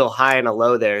you have a real high and a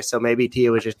low there. So maybe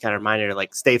Tia was just kind of reminding her,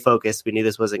 like, stay focused. We knew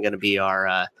this wasn't going to be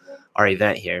our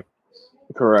event here.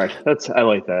 Correct. I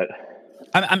like that.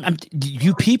 I'm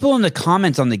you people in the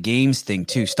comments on the games thing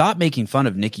too. Stop making fun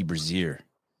of Nikki Brazier.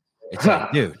 It's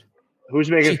like, dude, who's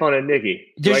making fun of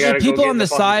Nikki? There's people on the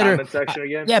side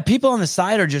people on the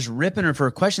side are just ripping her for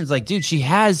her questions. Like, dude,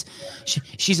 she's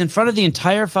in front of the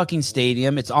entire fucking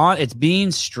stadium. It's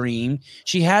being streamed.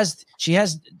 She has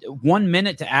 1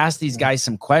 minute to ask these guys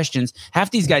some questions.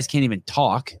 Half these guys can't even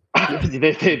talk.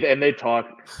 they talk.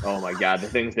 Oh my God, the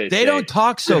things they say. Don't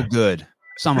talk so good.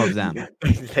 Some of them.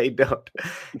 They don't.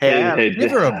 Hey, give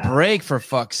her a break, for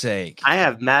fuck's sake. I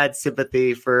have mad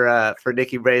sympathy for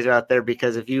Nikki Brazier out there,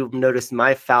 because if you've noticed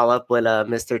my foul up when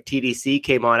Mr. TDC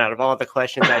came on, out of all the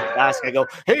questions I asked, I go,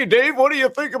 hey, Dave, what do you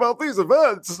think about these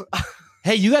events?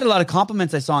 Hey, you got a lot of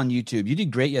compliments I saw on YouTube. You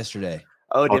did great yesterday.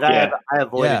 Oh, did I? I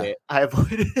avoided it. I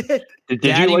avoided it. Did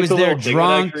Daddy was there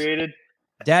drunk.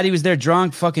 Daddy was there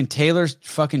drunk. Fucking Taylor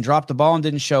fucking dropped the ball and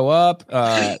didn't show up.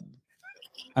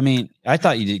 I mean, I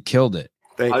thought you killed it.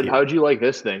 How'd you like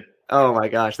this thing? Oh my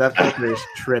gosh, that filter is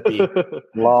trippy.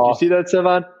 You see that,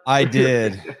 Savon? I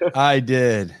did.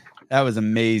 That was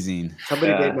amazing.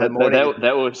 Somebody made my morning.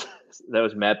 That was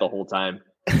Matt the whole time.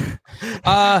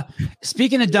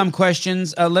 Speaking of dumb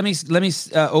questions, let me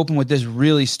open with this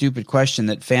really stupid question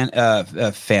that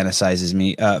fantasizes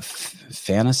me.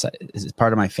 Is it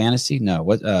part of my fantasy? No.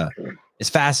 What? It's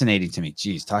fascinating to me.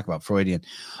 Jeez, talk about Freudian.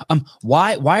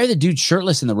 Why are the dudes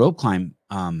shirtless in the rope climb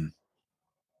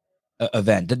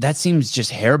event? That seems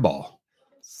just hairball.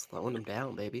 Slowing them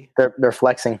down, baby. They're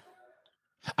flexing.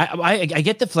 I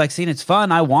get the flexing. It's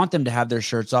fun. I want them to have their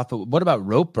shirts off. But what about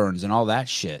rope burns and all that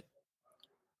shit?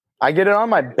 I get it on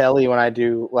my belly when I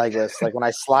do like this. Like when I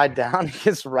slide down, it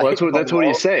gets right. Well, that's what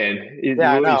he's saying.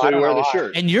 Yeah, I wear the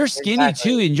shirt. And you're skinny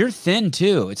too, and you're thin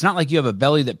too. It's not like you have a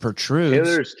belly that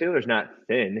protrudes. Taylor's not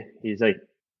thin. He's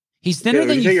thinner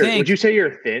than you think. Would you say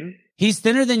you're thin? He's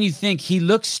thinner than you think. He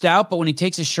looks stout, but when he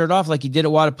takes his shirt off, like he did at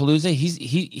Wadapalooza,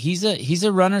 he's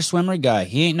a runner swimmer guy.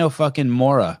 He ain't no fucking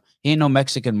Mora. He ain't no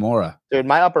Mexican Mora. Dude,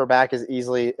 my upper back is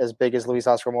easily as big as Luis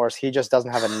Oscar Morris. He just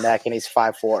doesn't have a neck, and he's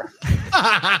 5'4".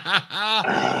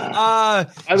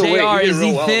 JR, is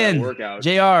he thin?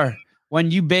 JR, when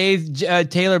you bathe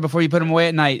Taylor before you put him away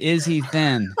at night, is he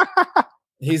thin?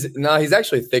 He's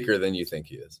actually thicker than you think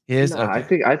he is. He is? No,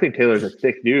 Okay. I think Taylor's a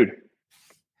thick dude.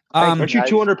 Aren't you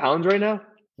 200 pounds right now?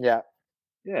 Yeah.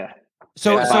 Yeah.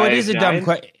 So it is a dumb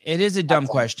question. It is a dumb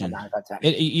question.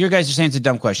 Your guys are saying it's a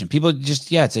dumb question. People just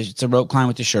it's a rope climb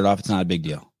with the shirt off. It's not a big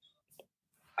deal.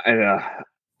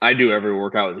 I do every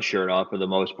workout with the shirt off for the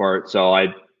most part. So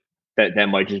that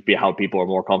might just be how people are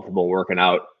more comfortable working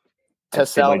out. To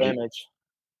sell image.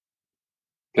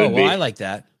 Oh, well, I like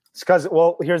that. It's because,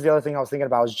 here's the other thing I was thinking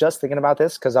about. I was just thinking about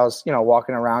this because I was,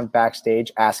 walking around backstage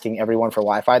asking everyone for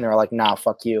Wi-Fi, and they were like, "Nah,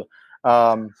 fuck you.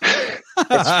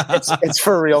 It's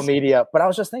for real media." But I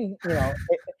was just thinking,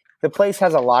 the place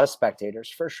has a lot of spectators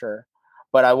for sure.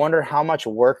 But I wonder how much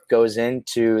work goes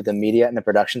into the media and the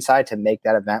production side to make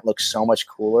that event look so much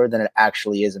cooler than it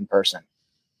actually is in person.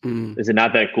 Is it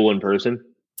not that cool in person?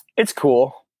 It's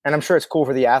cool. And I'm sure it's cool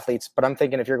for the athletes, but I'm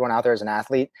thinking if you're going out there as an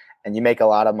athlete and you make a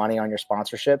lot of money on your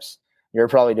sponsorships, you're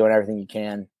probably doing everything you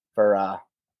can for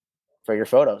your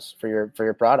photos, for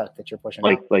your product that you're pushing.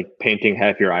 Like painting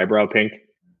half your eyebrow pink.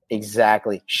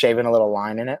 Exactly. Shaving a little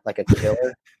line in it like a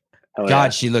killer.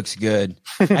 God, she looks good.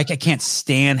 I can't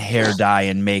stand hair dye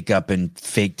and makeup and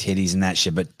fake titties and that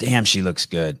shit, but damn, she looks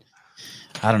good.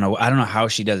 I don't know how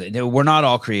she does it. We're not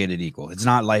all created equal. It's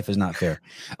not, life is not fair.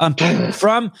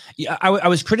 I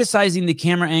was criticizing the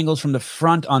camera angles from the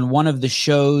front on one of the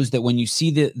shows that when you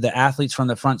see the athletes from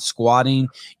the front squatting,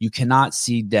 you cannot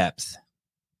see depth.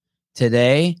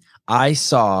 Today, I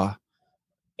saw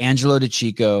Angelo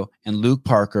DeChico and Luke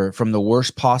Parker from the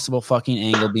worst possible fucking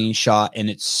angle being shot.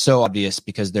 And it's so obvious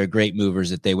because they're great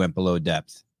movers that they went below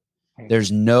depth.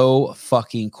 There's no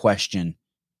fucking question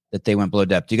that they went below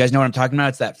depth. Do you guys know what I'm talking about?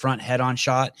 It's that front head-on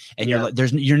shot, and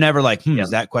you're never like,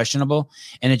 is that questionable?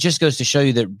 And it just goes to show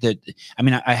you that I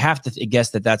mean, I have to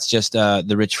guess that that's just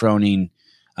the Rich Froning.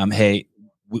 Hey,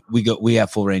 we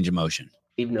have full range of motion.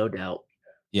 Leave no doubt.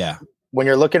 Yeah. When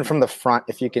you're looking from the front,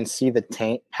 if you can see the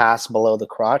taint pass below the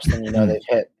crotch, then you know they've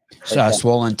hit.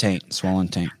 Swollen taint.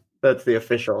 That's the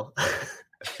official.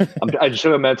 I just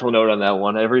took a mental note on that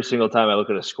one. Every single time I look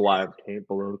at a squat, taint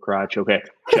below the crotch. Okay,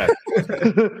 check.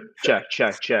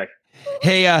 check.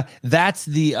 Hey, that's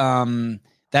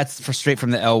straight from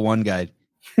the L1 guide.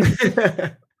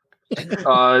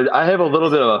 I have a little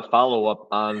bit of a follow up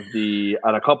on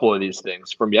a couple of these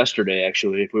things from yesterday.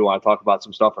 Actually, if we want to talk about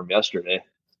some stuff from yesterday,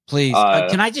 please.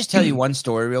 Can I just tell you one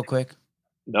story real quick?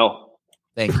 No.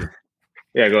 Thank you.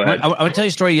 Yeah, go ahead. I want to tell you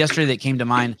a story yesterday that came to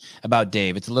mind about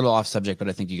Dave. It's a little off subject, but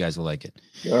I think you guys will like it.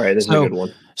 All right, this is a good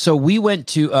one. So we went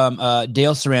to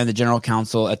Dale Saran, the general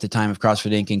counsel at the time of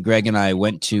CrossFit Inc., and Greg and I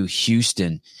went to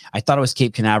Houston. I thought it was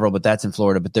Cape Canaveral, but that's in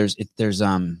Florida. But it's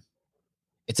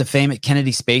a famous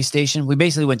Kennedy Space Station. We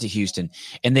basically went to Houston,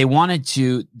 and there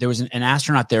was an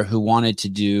astronaut there who wanted to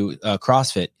do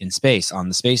CrossFit in space on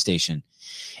the space station.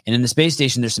 And in the space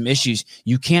station, there's some issues.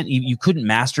 You couldn't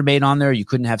masturbate on there. You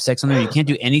couldn't have sex on there. You can't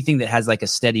do anything that has like a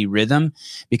steady rhythm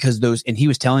because and he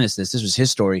was telling us this was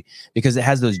his story, because it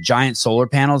has those giant solar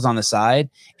panels on the side.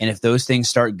 And if those things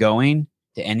start going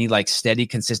to any like steady,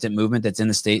 consistent movement that's in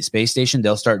the space station,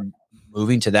 they'll start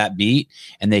moving to that beat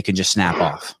and they can just snap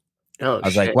off. I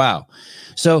was like, wow.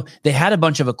 So they had a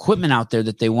bunch of equipment out there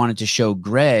that they wanted to show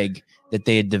Greg that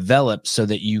they had developed so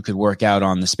that you could work out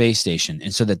on the space station.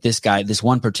 And so that this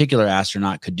one particular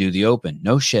astronaut could do the open.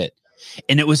 No shit.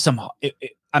 And it was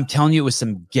I'm telling you, it was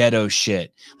some ghetto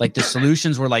shit. Like the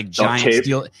solutions were like giant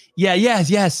steel. Yeah.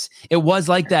 Yes. It was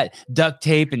like that, duct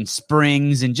tape and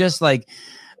springs and just like,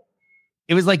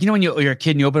 it was like, when you're a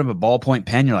kid and you open up a ballpoint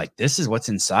pen, you're like, this is what's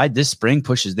inside. This spring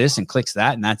pushes this and clicks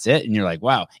that, and that's it. And you're like,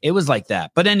 wow, it was like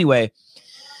that. But anyway,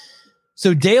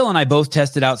 so Dale and I both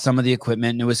tested out some of the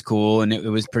equipment, and it was cool, and it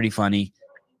was pretty funny.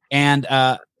 And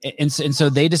so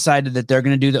they decided that they're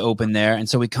going to do the open there. And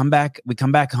so we come back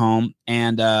home,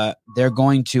 and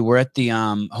we're at the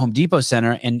Home Depot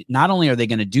Center. And not only are they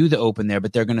going to do the open there,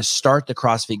 but they're going to start the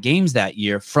CrossFit Games that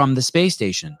year from the space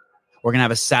station. We're going to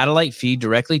have a satellite feed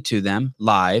directly to them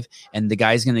live. And the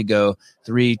guy's going to go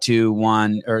 3, 2,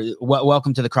 1, or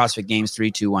welcome to the CrossFit Games, 3,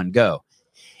 2, 1, go.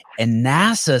 And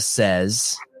NASA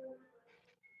says,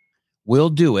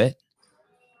 we'll do it,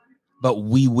 but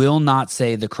we will not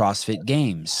say the CrossFit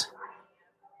Games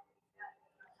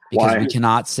because we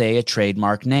cannot say a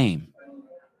trademark name.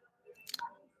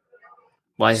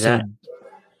 Why is that?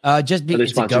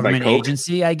 It's a government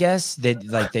agency, I guess. They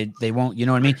won't, you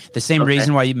know what I mean? The same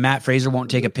reason why Matt Fraser won't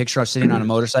take a picture of sitting on a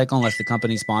motorcycle unless the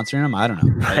company's sponsoring him. I don't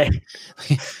know.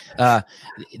 Right?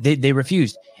 They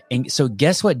refused. And so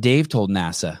guess what Dave told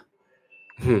NASA?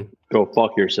 Go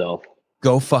fuck yourself.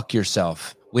 Go fuck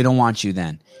yourself. We don't want you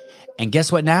then. And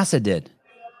guess what NASA did?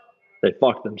 They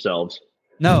fucked themselves.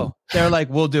 No, they're like,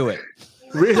 we'll do it.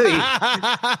 Really?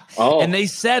 And they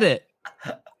said it.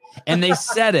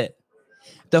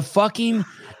 The fucking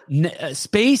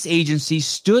space agency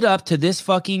stood up to this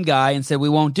fucking guy and said, we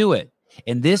won't do it.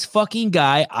 And this fucking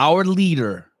guy, our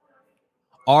leader,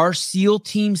 our SEAL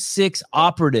Team 6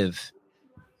 operative,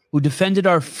 who defended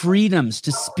our freedoms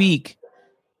to speak,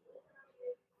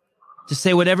 to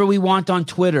say whatever we want on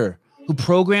Twitter, who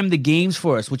programmed the games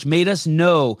for us, which made us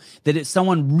know that it's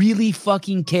someone really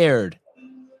fucking cared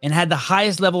and had the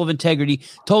highest level of integrity,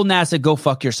 told NASA, go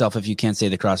fuck yourself if you can't say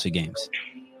the CrossFit Games.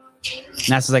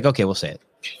 NASA's like, okay, we'll say it.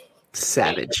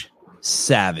 Savage.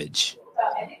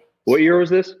 What year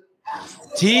was this?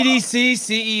 TDC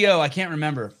CEO. I can't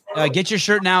remember. Get your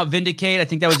shirt now. Vindicate. I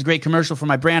think that was a great commercial for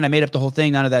my brand. I made up the whole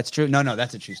thing. None of that's true. No,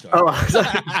 that's a true story.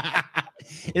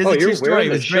 It is a true story. Wearing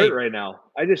the shirt right now.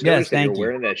 I just noticed that you're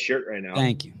wearing that shirt right now.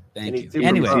 Thank you.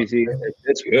 Anyway,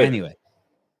 that's good. Anyway,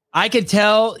 I could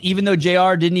tell, even though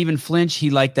JR didn't even flinch,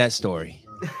 he liked that story.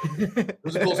 It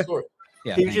was a cool story.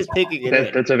 Yeah, he was just taking it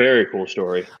in. That's a very cool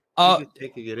story.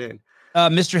 Taking it in.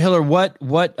 Mr. Hiller,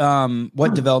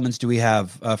 what developments do we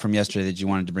have from yesterday that you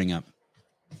wanted to bring up?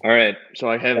 All right, so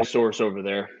I have a source over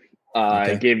there.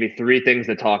 It gave me 3 things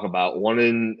to talk about.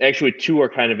 Actually 2 are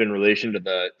kind of in relation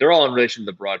to they're all in relation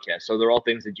to the broadcast. So they're all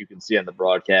things that you can see on the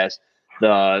broadcast.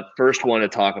 The first one to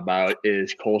talk about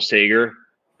is Cole Sager.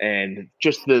 And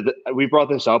just we brought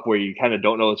this up where you kind of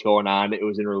don't know what's going on. It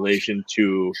was in relation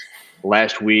to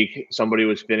last week. Somebody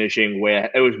was finishing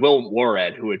it was Will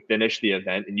Warad who had finished the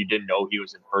event, and you didn't know he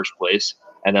was in first place.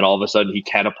 And then all of a sudden he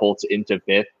catapults into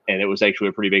 5th. And it was actually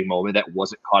a pretty big moment that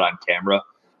wasn't caught on camera.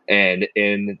 And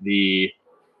in the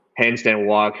handstand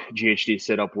walk GHD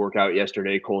sit-up workout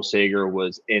yesterday, Cole Sager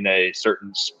was in a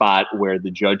certain spot where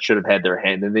the judge should have had their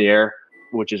hand in the air,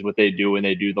 which is what they do when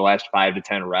they do the last 5 to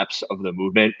 10 reps of the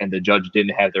movement, and the judge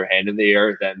didn't have their hand in the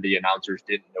air. Then the announcers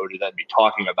didn't know to then be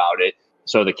talking about it.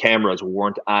 So the cameras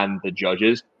weren't on the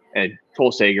judges, and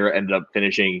Cole Sager ended up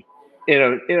finishing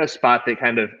in a spot that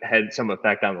kind of had some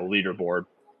effect on the leaderboard.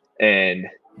 And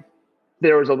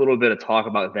there was a little bit of talk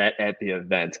about that at the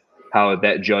event, how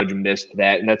that judge missed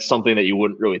that. And that's something that you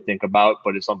wouldn't really think about,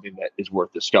 but it's something that is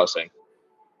worth discussing.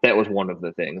 That was one of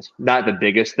the things, not the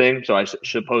biggest thing. So I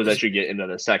suppose I should get into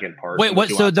the second part. Wait,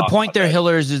 what? So the point there,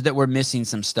 Hillers, is that we're missing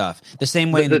some stuff. The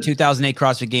same way in the 2008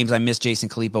 CrossFit Games, I missed Jason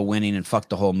Kalipa winning and fucked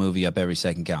the whole movie up. Every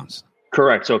second counts.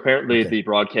 Correct. So apparently the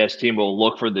broadcast team will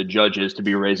look for the judges to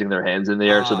be raising their hands in the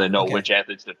air so they know which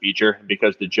athletes to feature.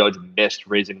 Because the judge missed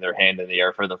raising their hand in the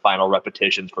air for the final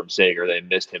repetitions from Sager, they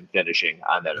missed him finishing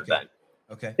on that event.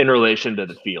 Okay. In relation to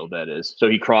the field, that is. So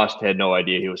he had no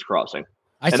idea he was crossing.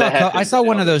 I saw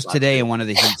one of those today in one of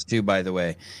the heats too, by the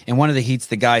way. In one of the heats,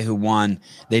 the guy who won,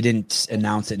 they didn't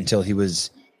announce it until he was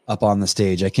up on the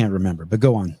stage. I can't remember, but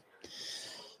go on.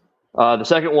 The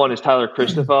second one is Tyler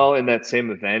Christoffel. In that same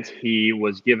event, he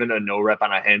was given a no rep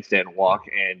on a handstand walk,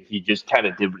 and he just kind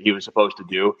of did what he was supposed to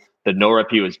do. The no rep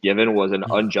he was given was an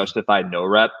unjustified no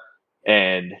rep,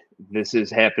 and this is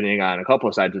happening on a couple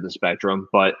of sides of the spectrum,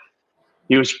 but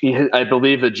I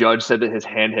believe the judge said that his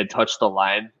hand had touched the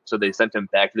line, so they sent him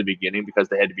back to the beginning because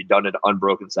they had to be done in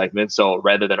unbroken segments. So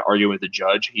rather than arguing with the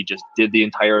judge, he just did the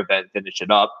entire event, finished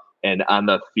it up, and on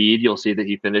the feed, you'll see that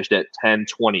he finished at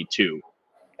 10:22.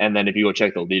 And then if you go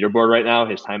check the leaderboard right now,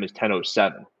 his time is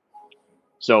 10:07.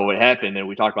 So what happened, and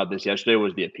we talked about this yesterday,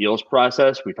 was the appeals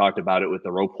process. We talked about it with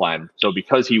the rope climb. So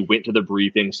because he went to the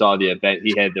briefing, saw the event,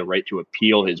 he had the right to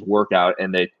appeal his workout,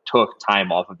 and they took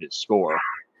time off of his score.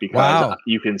 Because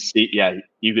you can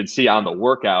see on the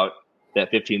workout that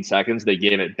 15 seconds, they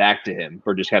gave it back to him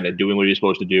for just kind of doing what he was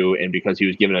supposed to do. And because he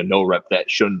was given a no rep,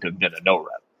 that shouldn't have been a no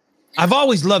rep. I've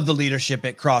always loved the leadership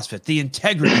at CrossFit, the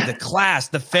integrity, the class,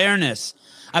 the fairness.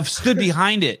 I've stood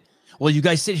behind it. Well, you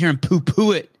guys sit here and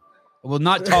poo-poo it. I will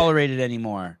not tolerate it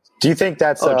anymore. Do you think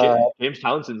that's James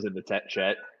Townsend's in the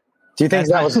chat? Do you think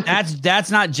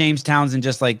that's not James Townsend?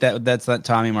 Just like that. That's not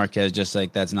Tommy Marquez. Just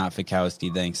like that's not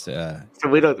Fikowski. Thanks. So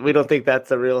we don't think that's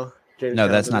the real James. No,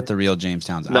 that's not the real James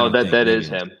Townsend. No, that is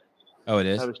him. Oh, it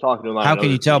is. I was talking to him. How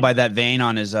can you tell by that vein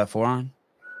on his forearm?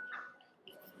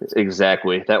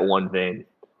 Exactly, that one vein.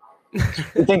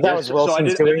 You think that was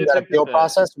Wilson's doing that appeal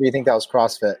process, or do you think that was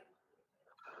CrossFit?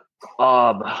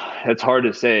 It's hard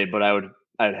to say, but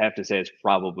I I'd have to say it's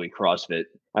probably CrossFit.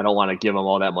 I don't want to give them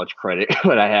all that much credit,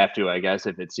 but I have to, I guess,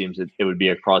 if it seems that it would be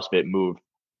a CrossFit move.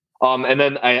 And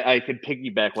then I could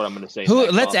piggyback what I'm going to say.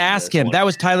 Let's ask him. That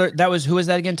was Tyler. Who was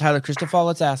that again? Tyler Christoffel.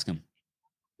 Let's ask him.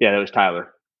 Yeah, that was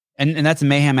Tyler. And that's a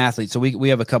Mayhem athlete. So we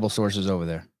have a couple sources over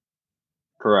there.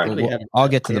 Correct. I'll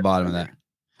get to the bottom of that.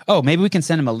 Oh, maybe we can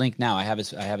send him a link now. I have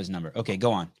his number. Okay,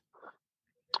 go on.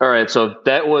 All right. So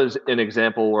that was an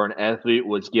example where an athlete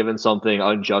was given something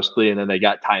unjustly and then they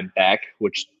got time back,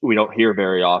 which we don't hear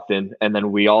very often. And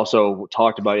then we also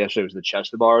talked about yesterday was the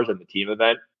chest to bars and the team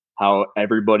event, how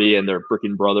everybody and their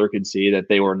freaking brother could see that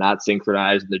they were not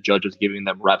synchronized and the judge was giving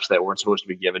them reps that weren't supposed to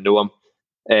be given to them.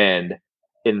 And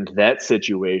in that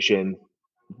situation,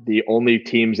 the only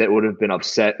teams that would have been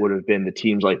upset would have been the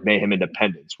teams like Mayhem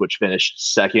Independence, which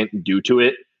finished second due to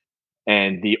it.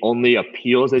 And the only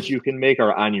appeals that you can make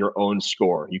are on your own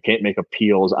score. You can't make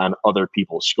appeals on other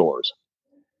people's scores.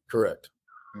 Correct.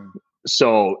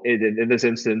 So in this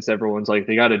instance, everyone's like,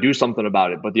 they got to do something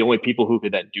about it. But the only people who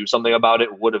could then do something about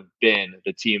it would have been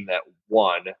the team that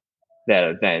won that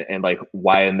event. And like,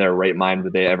 why in their right mind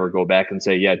would they ever go back and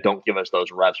say, yeah, don't give us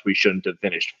those reps. We shouldn't have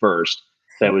finished first.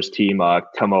 That was team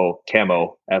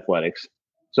Camo Athletics.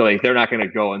 So like, they're not going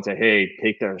to go and say, hey,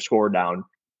 take their score down.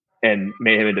 And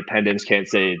Mayhem Independence can't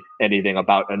say anything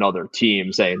about another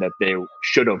team saying that they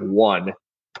should have won.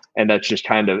 And that's just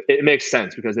kind of, it makes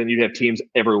sense because then you have teams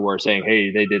everywhere saying,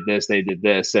 hey, they did this.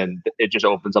 And it just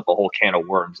opens up a whole can of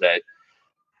worms that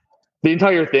the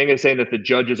entire thing is saying that the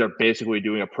judges are basically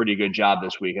doing a pretty good job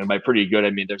this week. And by pretty good, I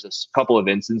mean, there's a couple of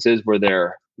instances where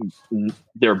they're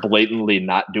blatantly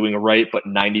not doing it right, but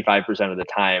 95% of the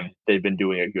time they've been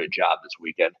doing a good job this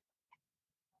weekend.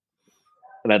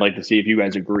 And I'd like to see if you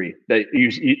guys agree that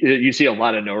you see a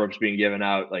lot of no reps being given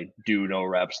out, like do no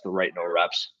reps, the right no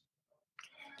reps.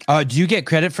 Do you get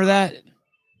credit for that?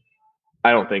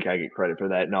 I don't think I get credit for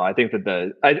that. No, I think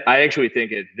that I actually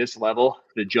think at this level,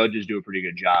 the judges do a pretty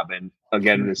good job. And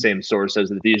again, the same source says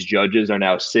that these judges are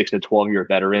now 6 to 12-year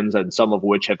veterans, and some of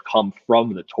which have come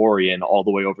from the Torian all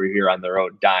the way over here on their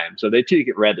own dime. So they take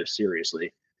it rather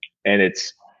seriously. And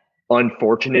it's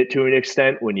unfortunate to an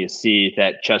extent when you see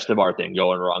that chest to bar thing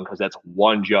going wrong, because that's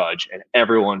one judge and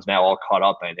everyone's now all caught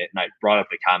up in it. And I brought up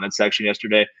the comment section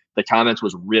yesterday. The comments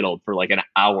was riddled for like an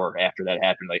hour after that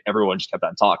happened. Like everyone just kept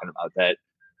on talking about that.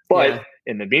 But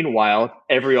in the meanwhile,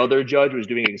 every other judge was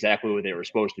doing exactly what they were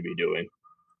supposed to be doing.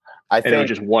 I think it was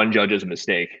just one judge's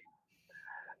mistake.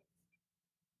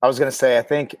 I was going to say, I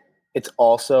think it's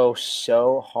also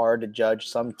so hard to judge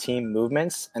some team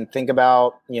movements and think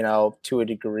about, to a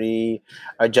degree,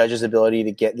 a judge's ability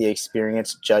to get the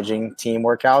experience judging team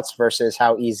workouts versus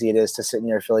how easy it is to sit in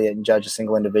your affiliate and judge a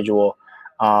single individual.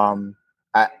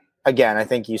 I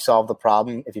think you solve the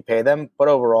problem if you pay them. But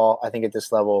overall, I think at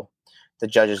this level, the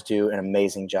judges do an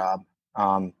amazing job.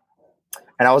 And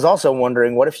I was also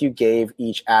wondering, what if you gave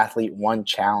each athlete one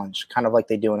challenge, kind of like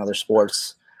they do in other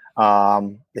sports?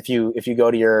 If you go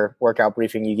to your workout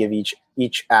briefing, you give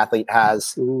each athlete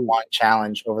has one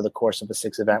challenge over the course of a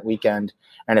 6-event weekend.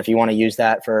 And if you want to use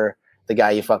that for the guy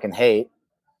you fucking hate,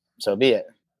 so be it.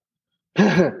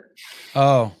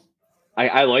 Oh,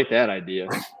 I like that idea.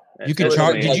 You can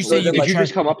charge. Did you say you could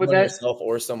just come up with that? Yourself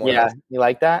or someone else? You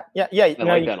like that? Yeah. I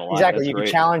like that a lot. Exactly. That's you great.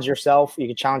 can challenge yourself. You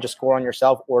can challenge a score on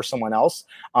yourself or someone else.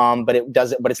 But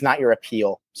it's not your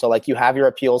appeal. So like you have your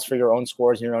appeals for your own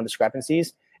scores and your own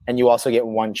discrepancies, and you also get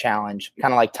one challenge,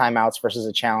 kind of like timeouts versus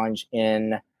a challenge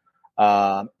in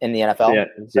the NFL. Yeah,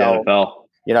 so, NFL.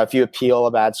 If you appeal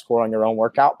a bad score on your own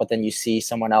workout, but then you see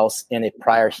someone else in a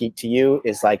prior heat to you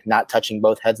is like not touching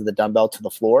both heads of the dumbbell to the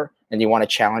floor, and you want to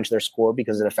challenge their score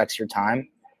because it affects your time.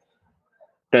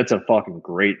 That's a fucking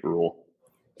great rule.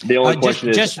 The only question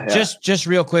is just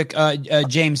real quick,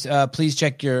 James, please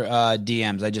check your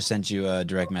DMs. I just sent you a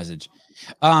direct message.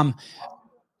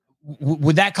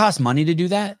 Would that cost money to do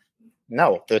that?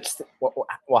 No,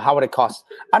 how would it cost?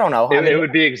 I don't know. It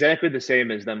would be exactly the same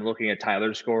as them looking at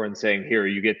Tyler's score and saying, "Here,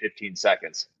 you get 15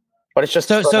 seconds." But it's just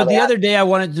so. The other day I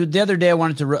wanted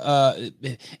to.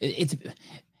 It's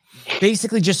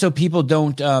basically just so people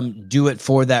don't do it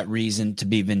for that reason, to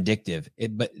be vindictive.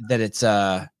 But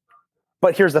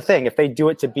here's the thing: if they do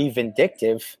it to be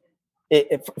vindictive,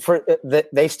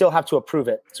 they still have to approve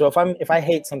it. So if I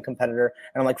hate some competitor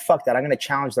and I'm like, fuck that, I'm going to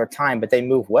challenge their time, but they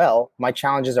move well, my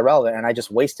challenge is irrelevant and I just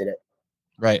wasted it.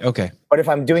 Right. Okay. But if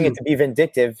I'm doing it to be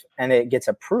vindictive and it gets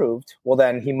approved, well,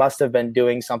 then he must have been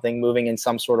doing something, moving in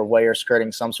some sort of way or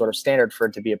skirting some sort of standard for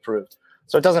it to be approved.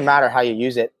 So it doesn't matter how you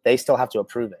use it. They still have to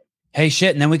approve it. Hey,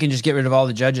 shit. And then we can just get rid of all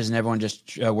the judges and everyone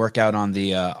just work out on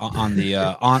the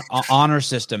honor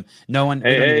system. No one, we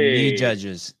don't even need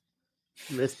judges.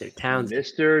 Mr. Townsend.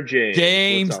 Mr. James.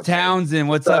 James Townsend.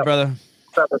 What's up, brother?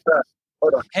 What's up?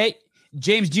 Hold on. Hey,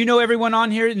 James, do you know everyone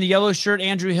on here in the yellow shirt?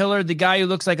 Andrew Hiller, the guy who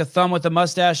looks like a thumb with a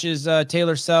mustache is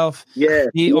Taylor Self. Yeah.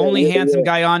 The only handsome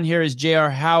guy on here is J.R.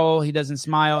 Howell. He doesn't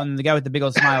smile. And the guy with the big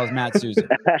old smile is Matt Souza.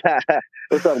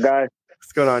 What's up, guys?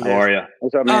 What's going on, Dave? How are you?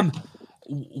 What's up, man?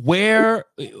 Where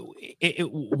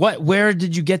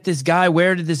did you get this guy?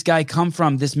 Where did this guy come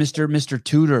from? This Mr.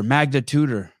 Tudor Magda.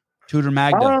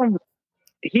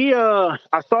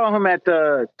 I saw him at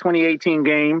the 2018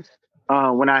 games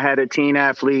when I had a teen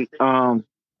athlete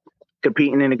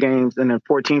competing in the games in the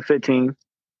 14-15.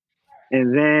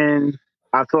 And then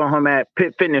I saw him at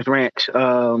Pitt Fitness Ranch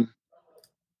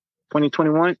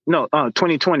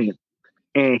 2020.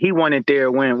 And he won it there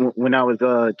when I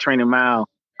was training Mal,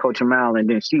 coaching Mal, and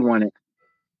then she won it.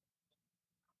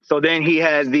 So then he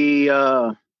had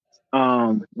the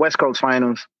West Coast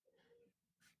Finals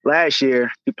last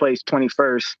year. He placed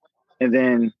 21st. And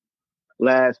then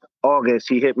last August,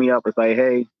 he hit me up. It's like,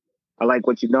 hey, I like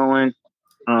what you're doing.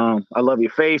 I love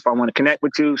your faith. I want to connect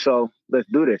with you. So let's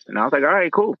do this. And I was like, all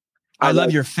right, cool. I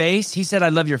love your face. He said, I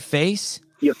love your face.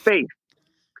 Your faith.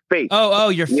 Faith. Oh,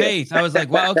 your faith. I was like,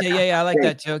 well, okay, yeah, I like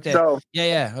that too. Okay. So,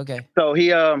 yeah, okay. So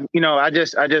he, I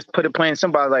just put it plain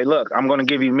simple. I was like, look, I'm going to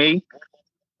give you me.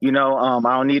 I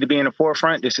don't need to be in the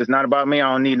forefront. This is not about me.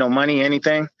 I don't need no money,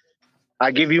 anything.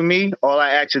 I give you me. All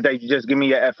I ask is that you just give me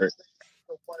your effort.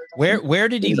 Where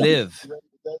did he live?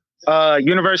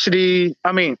 University.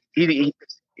 I mean, he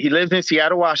lived in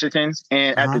Seattle, Washington,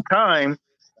 and at the time,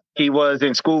 he was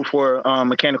in school for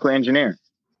mechanical engineering.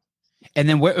 And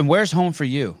then where's home for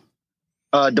you?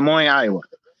 Des Moines, Iowa.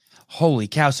 Holy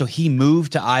cow! So he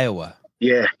moved to Iowa.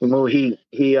 Yeah, he moved.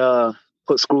 He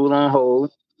put school on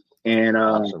hold and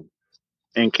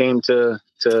and came to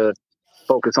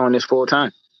focus on this full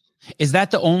time. Is that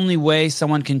the only way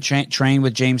someone can train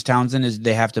with James Townsend? Is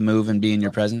they have to move and be in your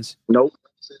presence? Nope.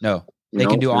 No, they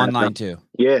can do online too.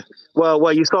 Yeah.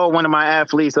 Well, you saw one of my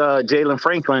athletes, Jalen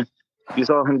Franklin. You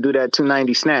saw him do that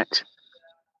 290 snatch.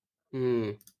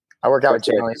 I work out with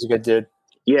Jalen. He's a good dude.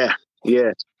 Yeah.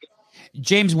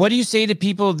 James, what do you say to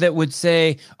people that would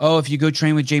say, "Oh, if you go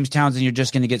train with James Townsend, you're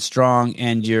just going to get strong,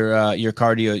 and your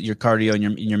cardio,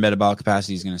 and your metabolic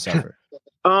capacity is going to suffer"?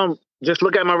 Just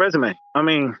look at my resume. I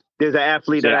mean, there's an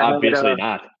athlete that obviously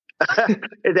not.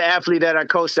 There's an athlete that I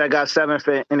coached that got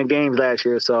 7th in the games last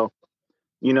year. So,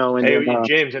 and hey,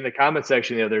 James, in the comment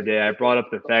section the other day, I brought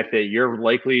up the fact that you're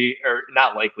likely, or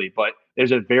not likely, but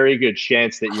there's a very good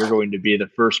chance that you're going to be the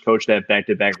first coach to have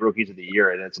back-to-back rookies of the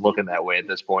year, and it's looking that way at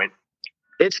this point.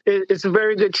 It's a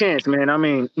very good chance, man. I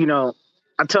mean,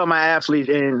 I tell my athlete,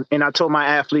 and I told my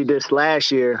athlete this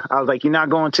last year, I was like, you're not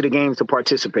going to the games to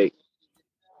participate.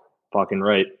 Fucking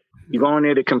right. You're going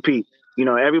there to compete.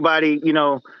 Everybody,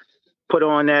 put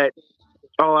on that,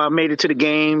 oh, I made it to the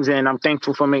games and I'm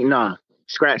thankful for me. Nah,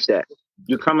 scratch that.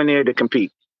 You're coming there to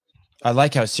compete. I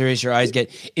like how serious your eyes get.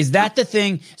 Is that the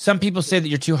thing? Some people say that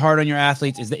you're too hard on your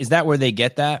athletes. Is that where they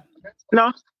get that?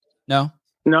 No.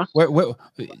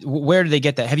 Where do they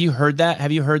get that? Have you heard that?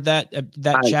 Have you heard that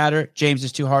chatter? James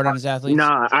is too hard on his athletes?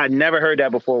 Nah, I never heard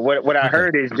that before. What I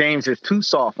heard is James is too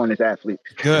soft on his athletes.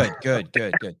 Good.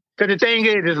 Because the thing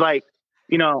is like,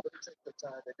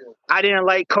 I didn't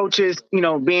like coaches,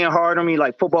 being hard on me,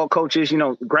 like football coaches,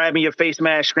 grabbing your face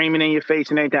mask, screaming in your face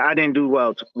and everything. I didn't do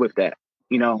well with that.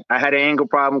 I had an anger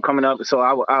problem coming up, so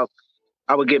I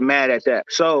would get mad at that.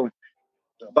 So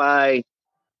by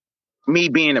me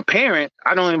being a parent,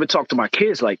 I don't even talk to my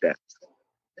kids like that.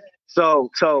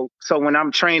 So when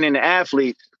I'm training the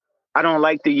athletes, I don't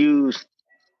like to use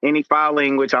any foul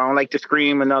language. I don't like to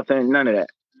scream or nothing, none of that.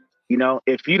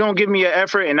 If you don't give me an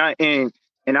effort and I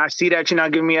see that you're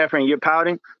not giving me effort and you're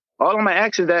pouting, all I'm gonna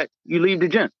ask is that you leave the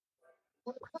gym.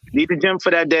 Leave the gym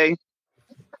for that day,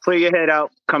 clear your head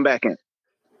out, come back in.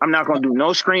 I'm not gonna do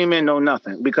no screaming, no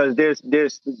nothing, because there's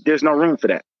no room for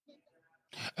that.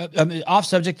 Off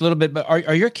subject a little bit, but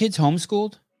are your kids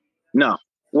homeschooled? No.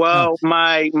 Well,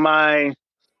 my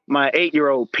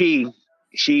 8-year-old P,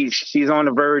 she's on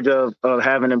the verge of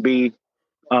having to be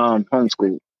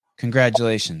homeschooled.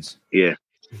 Congratulations. Yeah.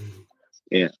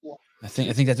 I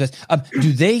think that's best.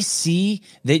 Do they see?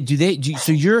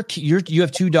 So you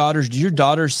have 2 daughters. Do your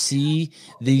daughters see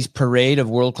these parade of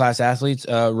world class athletes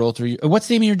roll through? What's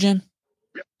the name of your gym?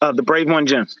 The Brave One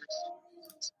Gym.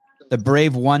 The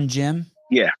Brave One Gym.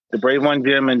 Yeah, the Brave One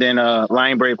Gym, and then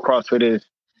Lion Brave CrossFit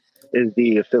is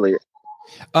the affiliate.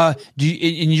 Do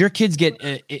your kids get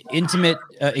intimate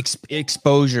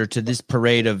exposure to this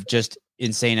parade of just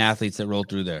insane athletes that roll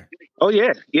through there? Oh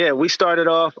yeah. We started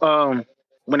off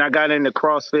when I got into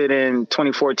CrossFit in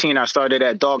 2014, I started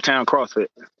at Dogtown CrossFit.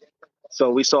 So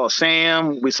we saw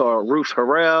Sam, we saw Ruth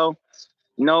Harrell,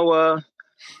 Noah,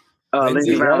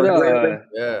 Lindsey Brown.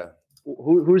 Yeah.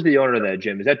 Who's the owner of that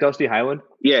gym? Is that Dusty Highland?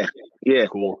 Yeah.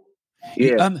 Cool.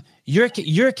 Yeah.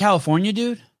 You're a California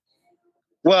dude?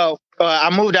 Well,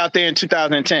 I moved out there in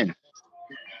 2010.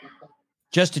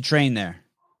 Just to train there?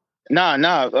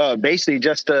 No. Basically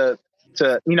just to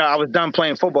I was done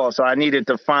playing football, so I needed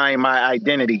to find my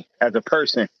identity as a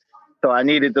person. So I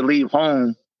needed to leave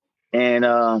home, and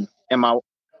my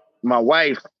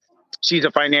wife, she's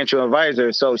a financial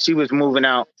advisor, so she was moving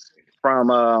out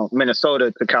from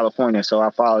Minnesota to California, so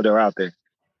I followed her out there.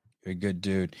 You're a good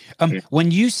dude.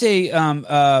 When you say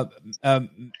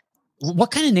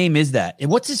what kind of name is that?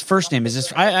 What's his first name? Is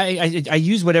this I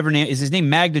use whatever name. Is his name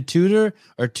Magda Tudor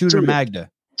or Tudor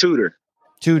Magda? Tudor.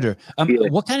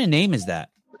 What kind of name is that?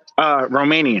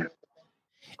 Romanian.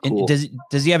 And Cool.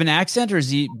 does he have an accent or is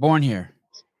he born here?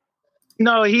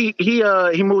 No, he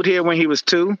moved here when he was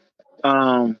 2.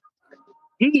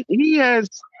 He has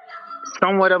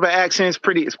somewhat of an accent.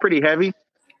 It's pretty heavy.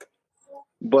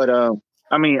 But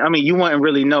I mean you wouldn't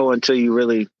really know until you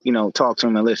really, talk to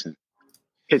him and listen.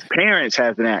 His parents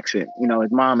have an accent,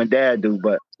 his mom and dad do,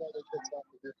 but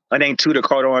I think Tudor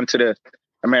caught on to the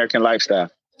American lifestyle.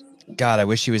 God, I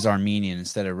wish he was Armenian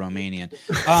instead of Romanian.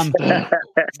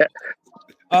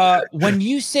 When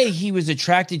you say he was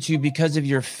attracted to you because of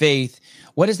your faith,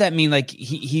 what does that mean? Like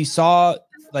he saw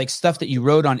like stuff that you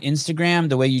wrote on Instagram,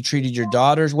 the way you treated your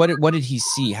daughters. What did he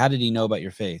see? How did he know about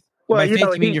your faith? Well, by faith,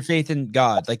 you mean your faith in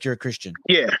God, like you're a Christian.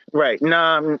 Yeah, right. No,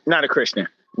 I'm not a Christian.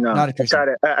 No, not a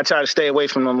Christian. I try to stay away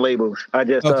from them labels. I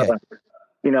just, I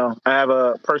have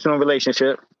a personal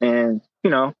relationship, and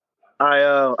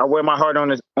I wear my heart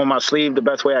on my sleeve the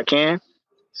best way I can.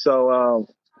 So,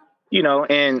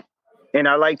 and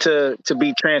I like to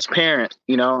be transparent.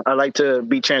 I like to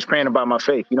be transparent about my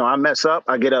faith. I mess up,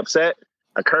 I get upset,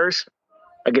 I curse,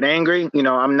 I get angry.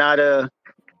 I'm not a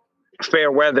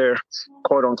fair weather,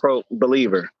 quote unquote,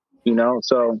 believer.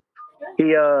 So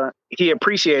he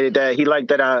appreciated that. He liked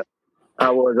that I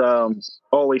was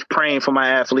always praying for my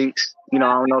athletes. I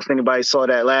don't know if anybody saw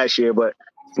that last year, but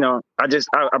I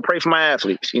pray for my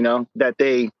athletes. That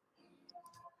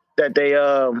they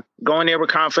go in there with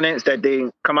confidence, that they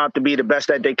come out to be the best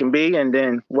that they can be, and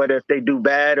then whether if they do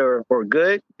bad or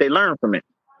good, they learn from it.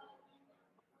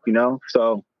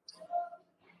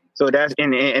 So that's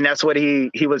and that's what he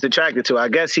was attracted to. I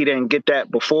guess he didn't get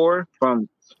that before from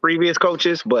previous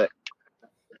coaches, but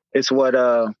it's what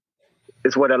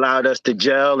allowed us to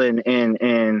gel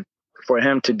and for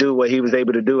him to do what he was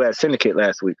able to do at Syndicate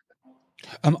last week.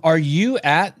 Are you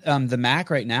at the MACC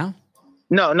right now?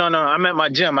 No. I'm at my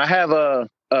gym. I have a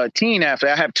teen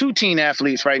athlete. I have 2 teen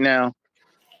athletes right now.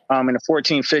 In the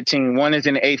 14, 15. One is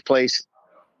in the 8th place,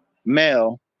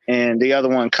 male, and the other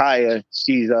one, Kaya,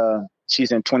 she's in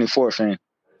 24th, and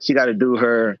she got to do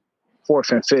her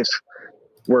 4th and 5th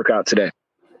workout today.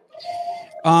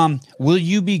 Will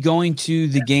you be going to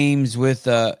the games with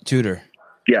Tudor?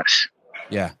 Yes.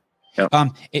 Yeah. Yep.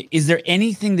 Is there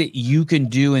anything that you can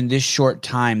do in this short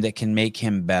time that can make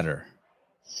him better?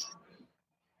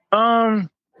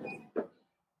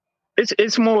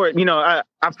 It's more,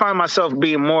 I find myself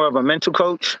being more of a mental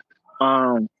coach.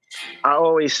 I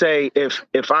always say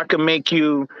if I can make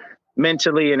you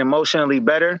mentally and emotionally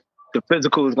better, the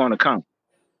physical is going to come.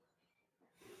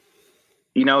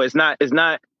 It's not,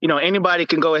 anybody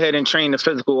can go ahead and train the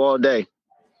physical all day,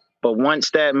 but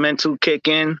once that mental kick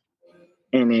in,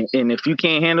 and if you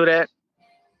can't handle that,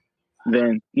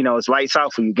 then, it's lights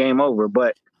out for you, game over.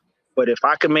 But if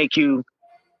I can make you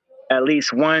at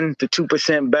least 1% to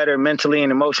 2% better mentally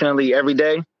and emotionally every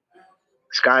day,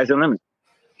 sky's the limit.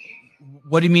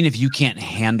 What do you mean if you can't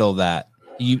handle that?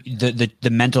 The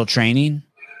mental training?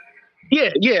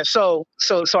 Yeah. So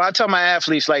I tell my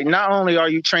athletes, like, not only are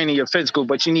you training your physical,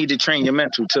 but you need to train your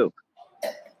mental too.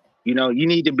 You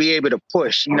need to be able to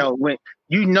push. When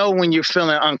you're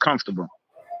feeling uncomfortable.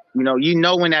 When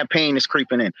that pain is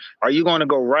creeping in. Are you going to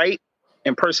go right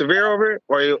and persevere over it,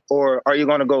 or are you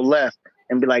going to go left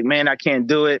and be like, man, I can't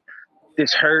do it.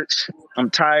 This hurts. I'm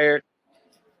tired.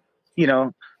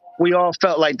 We all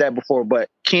felt like that before, but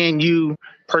can you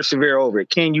persevere over it?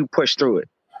 Can you push through it?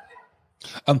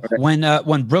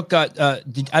 When Brooke got, I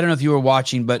don't know if you were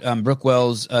watching, but Brooke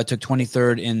Wells took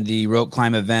 23rd in the rope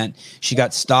climb event. She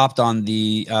got stopped on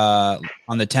the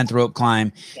 10th rope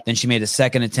climb. Then she made a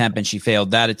second attempt and she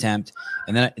failed that attempt.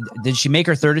 And then did she make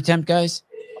her third attempt, guys?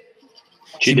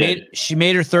 She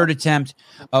made her third attempt.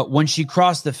 When she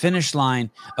crossed the finish line,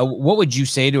 what would you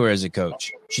say to her as a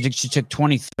coach? She took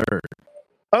 23rd.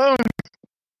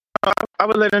 I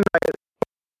would let her know.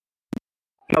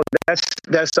 You know, that's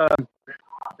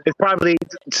it's probably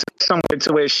somewhere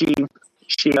to where she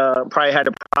probably had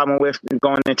a problem with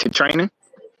going into training.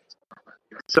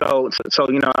 So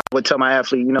you know, I would tell my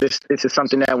athlete, you know, this is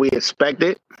something that we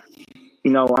expected.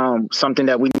 You know, something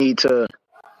that we need to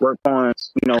work on.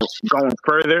 You know, going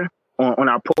further on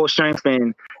our pull strength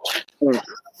and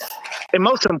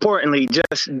most importantly,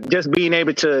 just being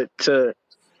able to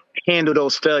handle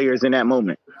those failures in that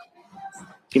moment.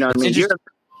 You know what I mean?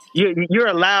 You're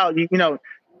allowed, you know,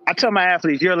 I tell my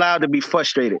athletes, you're allowed to be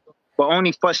frustrated, but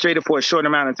only frustrated for a short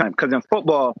amount of time. Because in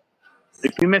football,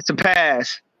 if you miss a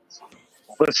pass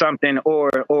or something,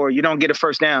 or you don't get a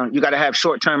first down, you got to have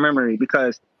short-term memory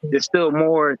because there's still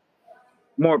more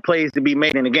plays to be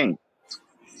made in the game,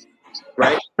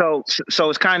 right? So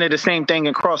it's kind of the same thing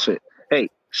in CrossFit. Hey,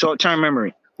 short-term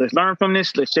memory. Let's learn from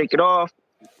this. Let's shake it off.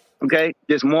 Okay,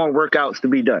 there's more workouts to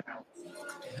be done.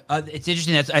 It's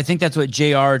interesting. I think that's what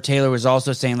J.R. Taylor was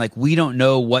also saying. Like, we don't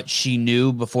know what she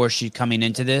knew before she coming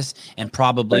into this, and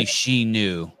probably she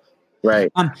knew. Right.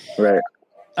 Right.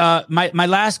 My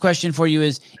last question for you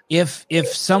is if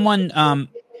someone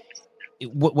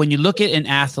when you look at an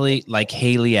athlete like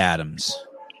Haley Adams,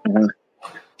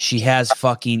 she has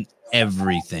fucking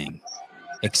everything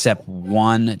except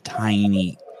one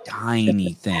tiny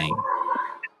thing.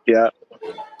 Yeah.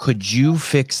 Could you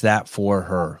fix that for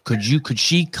her? Could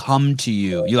she come to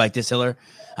you? You like this, Hiller?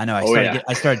 I know.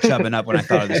 I started chubbing up when I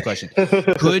thought of this question.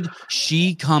 Could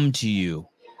she come to you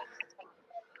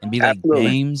and be like,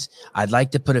 James, I'd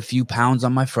like to put a few pounds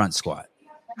on my front squat?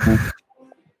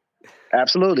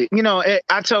 Absolutely. You know,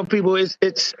 I tell people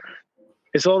it's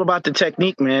all about the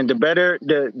technique, man. The better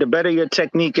your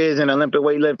technique is in Olympic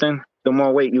weightlifting, the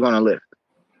more weight you're gonna lift.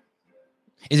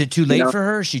 Is it too late for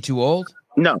her? Is she too old?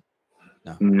 No,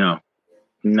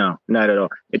 not at all.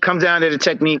 It comes down to the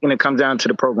technique and it comes down to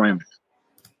the program.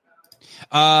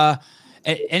 And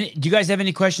do you guys have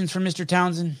any questions for Mr.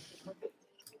 Townsend?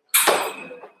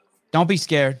 Don't be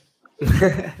scared.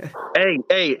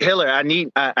 Hey, Hiller, I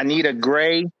need a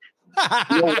gray.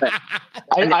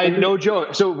 I no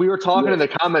joke. So we were talking in the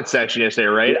comment section yesterday,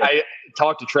 right? Yeah. I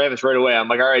talked to Travis right away. I'm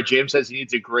like, all right, James says he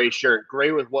needs a gray shirt.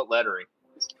 Gray with what lettering?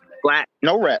 Black,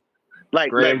 no rep. Like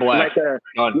gray and black. Done.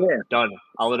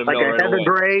 I'll let him know right away.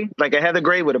 Gray, like a Heather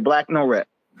Gray with a black no rep.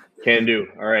 Can do.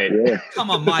 All right. Yeah.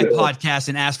 Come on my podcast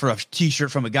and ask for a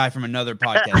T-shirt from a guy from another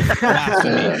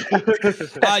podcast.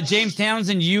 James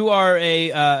Townsend, you are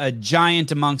a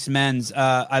giant amongst men's.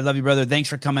 I love you, brother. Thanks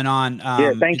for coming on.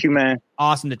 Yeah, thank you, man.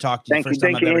 Awesome to talk to you.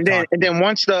 Thank you. And then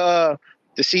once the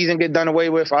season get done away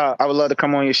with, I would love to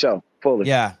come on your show fully.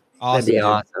 Yeah, awesome. That'd be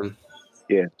awesome.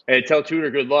 Yeah. Hey, tell Tudor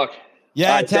good luck.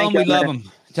 Yeah, right, tell him we love him.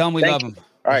 Tell him we love him.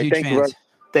 All right, thank you,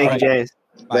 Thank you, James.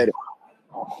 Later.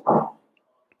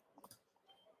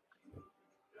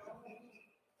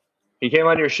 He came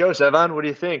on your show, Sevan. What do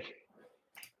you think?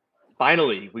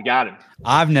 Finally, we got him.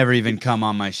 I've never even come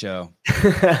on my show.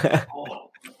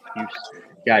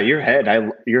 Your head.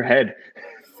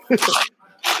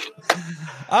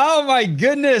 Oh my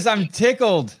goodness, I'm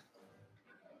tickled.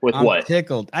 I'm what?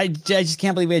 Tickled. I just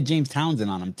can't believe we had James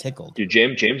Townsend on. I'm tickled. Dude,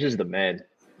 James is the man.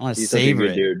 I want to savor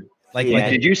it. Dude.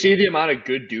 Did you see the amount of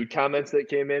good dude comments that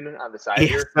came in on the side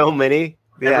here? So many.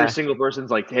 Every single person's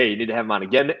like, hey, you need to have him on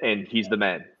again, and he's the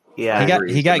man. Yeah,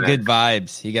 he got good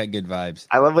vibes. He got good vibes.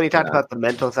 I love when he talked about the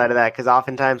mental side of that, because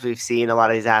oftentimes we've seen a lot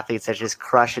of these athletes that just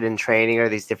crush it in training or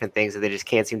these different things that they just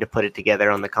can't seem to put it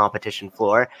together on the competition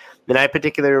floor. And I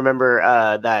particularly remember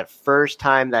that first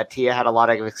time that Tia had a lot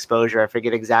of exposure. I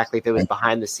forget exactly if it was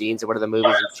behind the scenes or one of the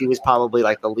movies. And she was probably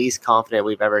like the least confident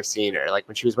we've ever seen her. Like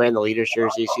when she was wearing the leader's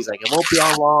jersey, she's like, it won't be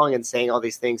on long, and saying all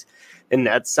these things. And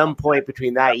at some point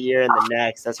between that year and the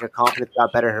next, as her confidence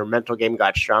got better, her mental game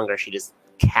got stronger. She just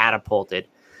catapulted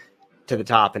to the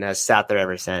top and has sat there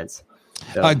ever since.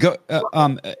 So.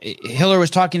 Hiller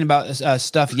was talking about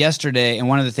stuff yesterday, and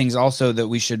one of the things also that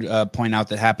we should point out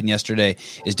that happened yesterday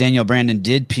is Danielle Brandon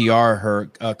did PR her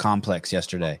complex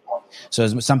yesterday. So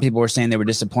some people were saying they were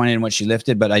disappointed in what she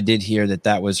lifted, but I did hear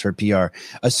that was her PR.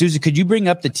 Susie, could you bring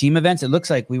up the team events? It looks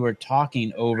like we were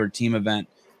talking over team event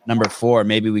number 4.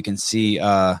 Maybe we can see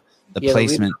the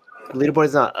placement.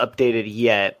 Leaderboard's not updated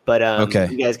yet, but okay.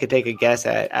 You guys could take a guess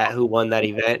at who won that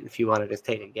event if you want to just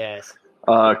take a guess.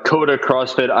 Coda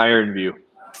CrossFit Ironview.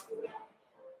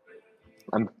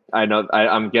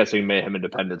 I'm guessing Mayhem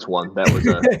Independence won. That was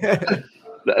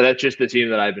that's just the team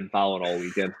that I've been following all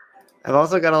weekend. I've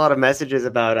also got a lot of messages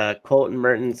about Colton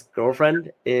Merton's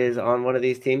girlfriend is on one of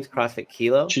these teams, CrossFit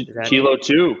Kilo. Kilo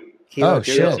 2. Kilo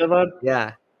 2. Shit.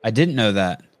 Yeah. I didn't know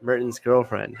that. Merton's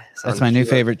girlfriend. That's my new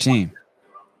favorite team.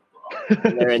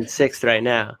 They're in 6th right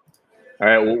now. All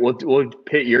right, we'll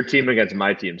pit your team against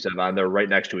my team, Sevon. They're right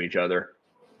next to each other.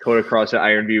 Coda CrossFit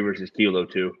Ironview versus Kilo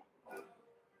 2.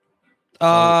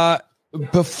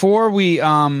 Before we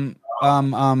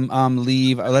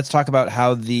leave, let's talk about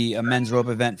how the men's rope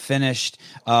event finished.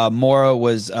 Mora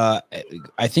was, I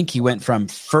think he went from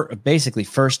basically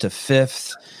 1st to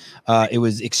 5th. It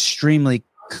was extremely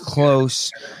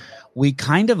close. We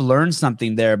kind of learned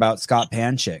something there about Scott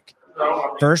Panchik.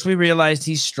 First, we realized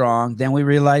he's strong. Then we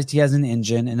realized he has an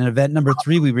engine. And in event number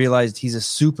 3, we realized he's a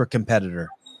super competitor.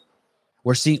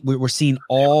 We're seeing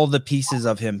all the pieces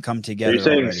of him come together. Are you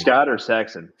saying already. Scott or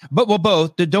Saxon? But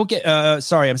both. Don't get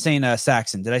sorry. I'm saying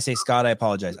Saxon. Did I say Scott? I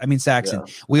apologize. I mean Saxon.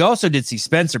 Yeah. We also did see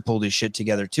Spencer pull his shit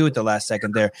together too at the last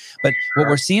second there. But what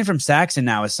we're seeing from Saxon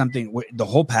now is something. The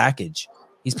whole package.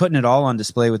 He's putting it all on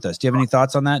display with us. Do you have any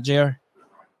thoughts on that, JR?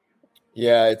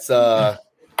 Yeah, it's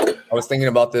I was thinking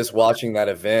about this watching that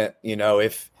event. You know,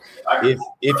 if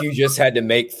you just had to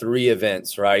make 3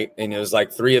 events, right? And it was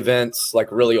like 3 events,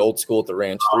 like really old school at the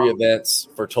ranch, 3 events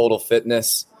for total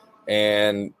fitness.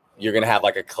 And you're going to have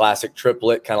like a classic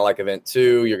triplet, kind of like event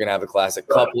 2. You're going to have a classic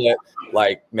couplet,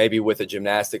 like maybe with a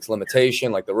gymnastics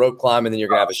limitation, like the rope climb. And then you're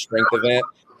going to have a strength event.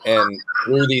 And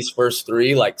through these first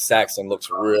 3, like Saxon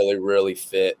looks really, really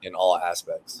fit in all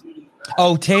aspects.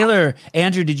 Oh, Taylor,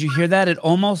 Andrew, did you hear that? It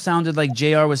almost sounded like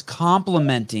JR was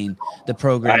complimenting the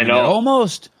program. I know.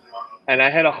 Almost. And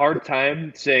I had a hard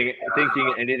time thinking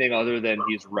anything other than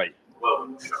he's right.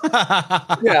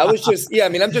 Yeah,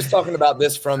 I'm just talking about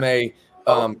this from a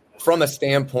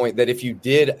standpoint that if you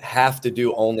did have to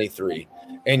do only 3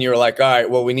 and you're like, all right,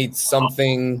 well, we need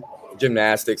something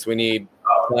gymnastics, we need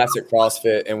classic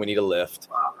CrossFit, and we need a lift.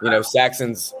 You know,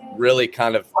 Saxon's really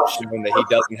kind of showing that he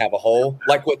doesn't have a hole,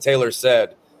 like what Taylor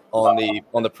said on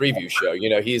the preview show. You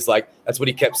know, he's like, that's what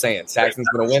he kept saying. Saxon's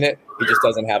going to win it. He just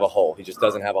doesn't have a hole.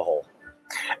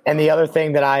 And the other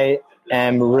thing that I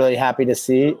am really happy to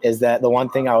see is that the one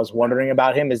thing I was wondering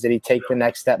about him is, did he take the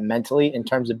next step mentally in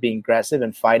terms of being aggressive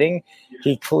and fighting?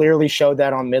 He clearly showed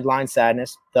that on Midline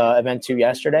Sadness, the event 2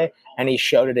 yesterday, and he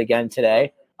showed it again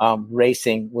today.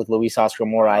 Racing with Luis Oscar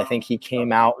Mora. I think he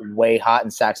came out way hot,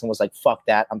 and Saxon was like, fuck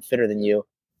that. I'm fitter than you.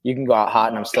 You can go out hot,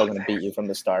 and I'm still going to beat you from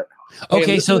the start.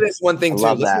 Okay, so this one thing too.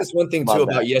 Listen to this one thing too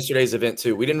about yesterday's event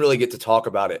too. We didn't really get to talk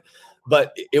about it,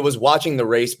 but it was watching the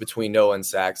race between Noah and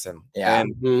Saxon. Yeah.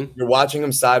 And you're watching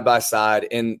them side by side,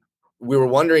 and we were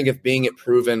wondering if being at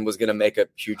Proven was going to make a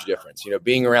huge difference. You know,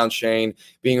 being around Shane,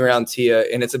 being around Tia,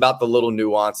 and it's about the little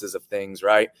nuances of things,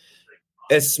 right?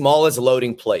 As small as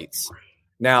loading plates.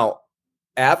 Now,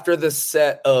 after the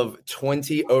set of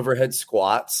 20 overhead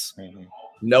squats,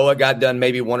 Noah got done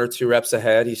maybe 1 or 2 reps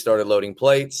ahead. He started loading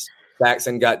plates.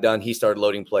 Saxon got done. He started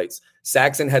loading plates.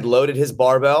 Saxon had loaded his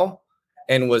barbell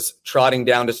and was trotting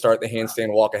down to start the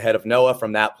handstand walk ahead of Noah.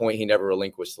 From that point, he never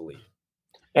relinquished the lead.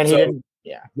 And he didn't.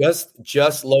 Yeah.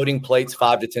 Just loading plates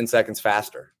 5 to 10 seconds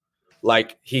faster.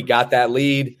 Like, he got that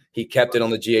lead. He kept it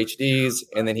on the GHDs,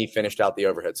 and then he finished out the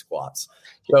overhead squats.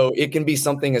 So it can be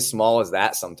something as small as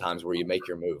that sometimes where you make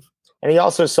your move. And he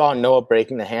also saw Noah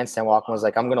breaking the handstand walk and was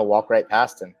like, I'm going to walk right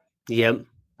past him. Yep.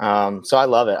 So I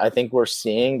love it. I think we're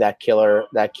seeing that killer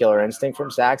instinct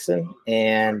from Saxon.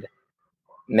 And,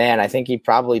 man, I think he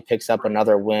probably picks up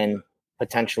another win,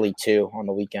 potentially 2 on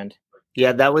the weekend.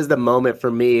 Yeah, that was the moment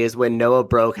for me, is when Noah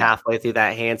broke halfway through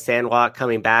that handstand walk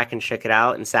coming back and shook it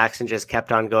out, and Saxon just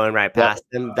kept on going right past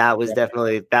him. That was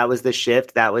that was the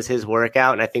shift. That was his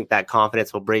workout, and I think that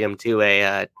confidence will bring him to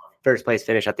a first place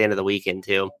finish at the end of the weekend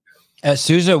too.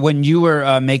 Souza, when you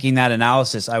were making that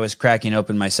analysis, I was cracking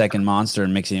open my second Monster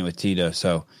and mixing it with Tito,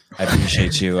 so I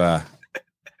appreciate you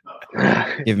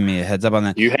giving me a heads up on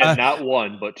that. You had not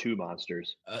 1, but 2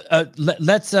 Monsters.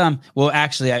 Let's well,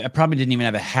 actually, I probably didn't even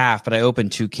have a half, but I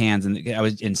opened 2 cans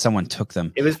and someone took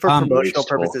them. It was for promotional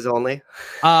purposes only.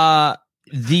 I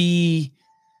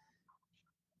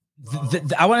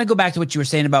want to go back to what you were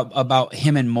saying about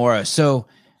him and Mora. So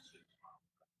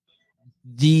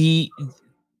the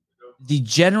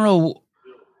general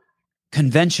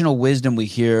conventional wisdom we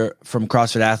hear from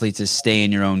CrossFit athletes is stay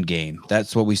in your own game.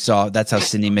 That's what we saw. That's how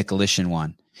Cindy Mikulishin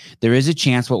won. There is a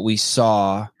chance what we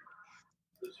saw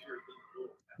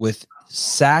with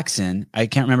Saxon, I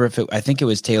can't remember I think it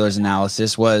was Taylor's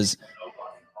analysis, was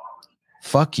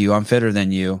fuck you, I'm fitter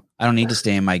than you. I don't need to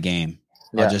stay in my game.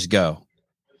 I'll just go.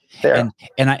 And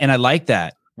I like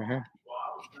that.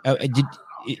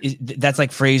 That's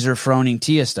like Fraser Froning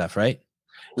Tia stuff, right?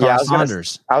 Yeah,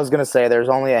 I was gonna say there's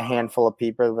only a handful of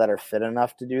people that are fit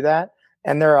enough to do that,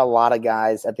 and there are a lot of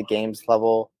guys at the games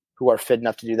level who are fit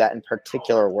enough to do that in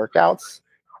particular workouts.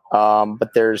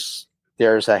 But there's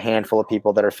there's a handful of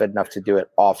people that are fit enough to do it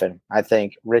often. I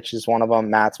think Rich is one of them.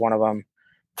 Matt's one of them.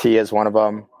 Tia is one of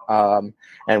them.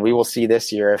 And we will see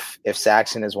this year if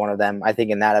Saxon is one of them. I think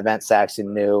in that event,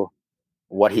 Saxon knew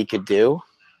what he could do,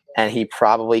 and he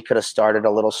probably could have started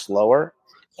a little slower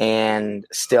and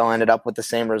still ended up with the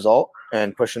same result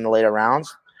and pushing the later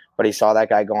rounds. But he saw that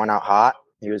guy going out hot.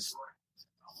 At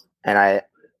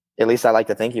least I like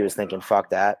to think he was thinking, fuck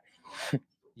that.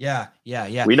 Yeah.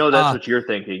 We know that's what you're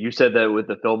thinking. You said that with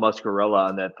the Phil Muscarella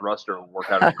on that thruster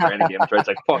workout at the Granite Games, right? It's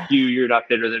like, fuck you, you're not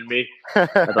fitter than me. I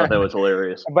thought that was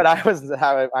hilarious. But I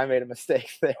made a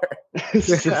mistake there.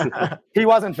 He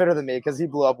wasn't fitter than me because he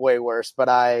blew up way worse. But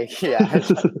I should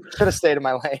have stayed in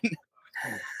my lane.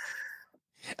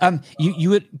 You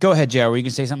would go ahead, JR. Were you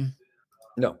gonna say something?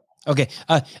 No. Okay.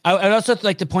 I'd also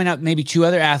like to point out maybe two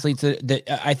other athletes that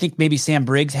I think maybe Sam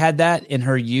Briggs had that in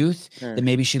her youth, that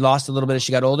maybe she lost a little bit as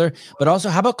she got older. But also,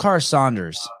 how about Cara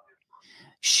Saunders?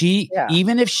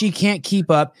 Even if she can't keep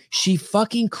up, she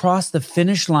fucking crossed the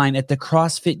finish line at the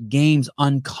CrossFit Games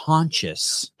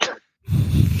unconscious.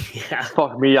 Yeah,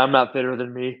 fuck me. I'm not fitter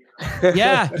than me.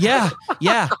 Yeah.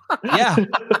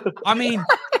 I mean,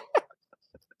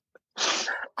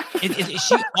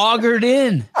 she augured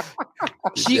in.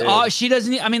 She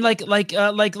doesn't. I mean, like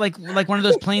one of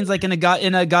those planes, like in a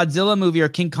Godzilla movie or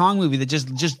King Kong movie that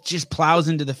just plows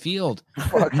into the field.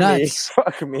 Fuck Nuts.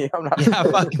 Fuck me. I'm not. Yeah,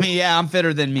 fuck me. Yeah, I'm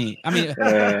fitter than me. I mean,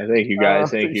 thank you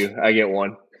guys. Thank you. I get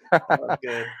one.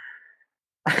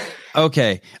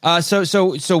 Okay.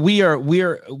 So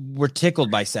we're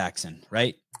tickled by Saxon,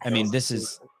 right? I mean, this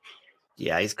is.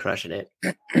 Yeah, he's crushing it.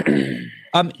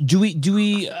 Do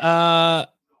we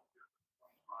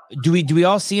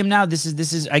all see him now? This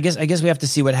is I guess we have to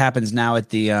see what happens now at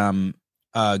the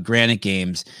Granite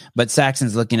Games. But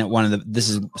Saxon's looking at this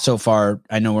is so far,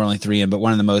 I know we're only 3 in, but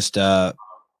one of the most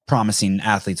promising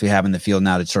athletes we have in the field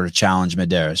now to sort of challenge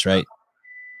Medeiros, right?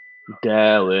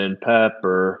 Dallin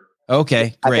Pepper.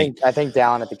 Okay, great. I think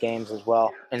Dallin at the games as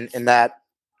well in that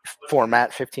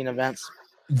format, 15 events.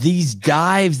 These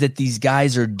dives that these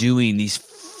guys are doing, these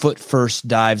foot first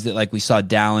dives that like we saw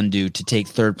Dallin do to take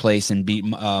third place and beat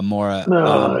Mora.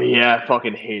 Yeah, I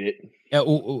fucking hate it.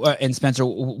 And Spencer,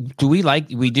 we do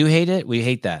hate it? We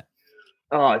hate that.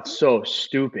 Oh, it's so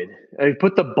stupid. I mean,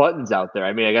 put the buttons out there.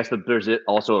 I mean, I guess there's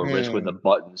also a risk with the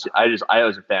buttons. I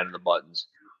was a fan of the buttons.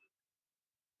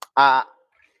 I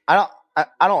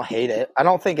don't hate it. I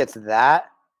don't think it's that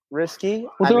risky.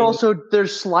 Well, they're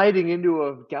sliding into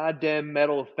a goddamn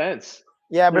metal fence.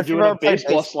 Yeah, but if you've ever played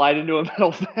baseball, slide into a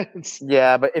metal fence.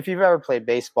 Yeah, but if you've ever played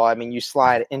baseball, I mean, you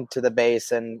slide into the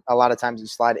base, and a lot of times you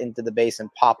slide into the base and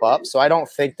pop up. So I don't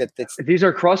think that these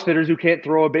are CrossFitters who can't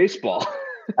throw a baseball.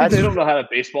 They don't know how to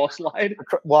baseball slide.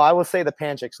 Well, I will say the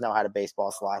Panchiks know how to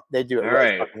baseball slide. They do it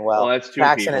really fucking well. Well, that's two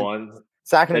people.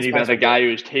 Then you got the guy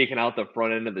who's taking out the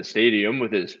front end of the stadium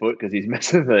with his foot because he's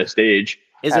messing the stage.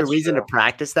 Is there a reason to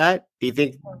practice that? Do you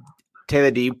think, Taylor,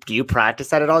 do you practice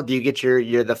that at all? Do you get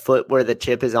your the foot where the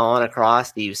chip is on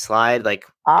across? Do you slide like?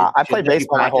 I played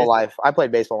baseball my whole life.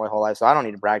 So I don't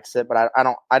need to practice it. But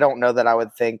I don't know that I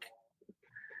would think.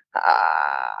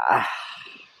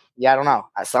 Yeah, I don't know.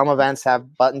 Some events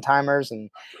have button timers, and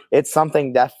it's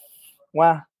something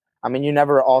well, I mean, you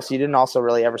didn't also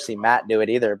really ever see Matt do it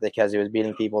either because he was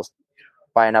beating people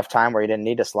by enough time where he didn't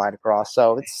need to slide across.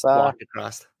 So it's walk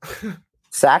across.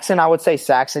 Saxon, I would say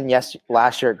Saxon, yes,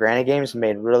 last year at Granite Games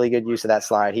made really good use of that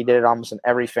slide. He did it almost in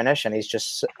every finish, and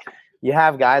you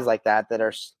have guys like that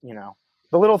are,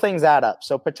 the little things add up.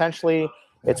 So potentially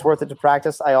it's worth it to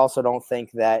practice. I also don't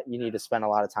think that you need to spend a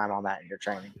lot of time on that in your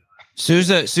training.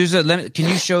 Souza, can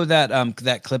you show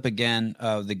that clip again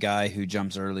of the guy who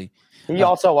jumps early? He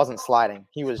also wasn't sliding.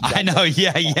 He was jumping. I know.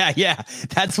 Yeah.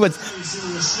 That's what's.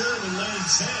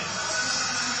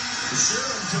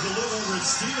 Sherman took a look over at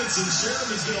Stevenson.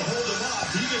 Sherman's going to hold him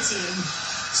off. He gets in.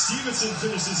 Stevenson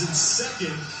finishes in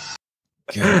second.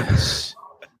 Goodness.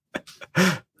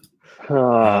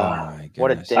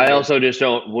 What a day. I also just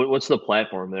don't. What's the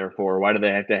platform there for? Why do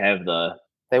they have to have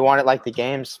They want it like the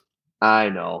games. I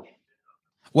know.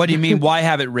 What do you mean? Why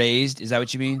have it raised? Is that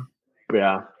what you mean?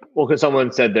 Yeah. Well, because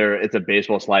someone said it's a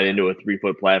baseball slide into a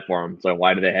 3-foot platform. So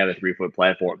why do they have a 3-foot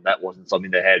platform? That wasn't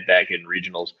something they had back in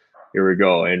regionals. Here we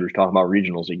go. Andrew's talking about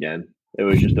regionals again. It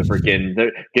was just a freaking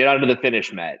get onto the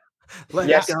finish mat.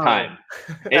 Yes, time.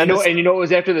 And you know what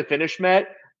was after the finish mat?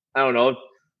 I don't know,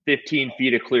 15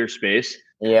 feet of clear space.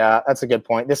 Yeah, that's a good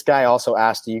point. This guy also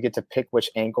asked, do you get to pick which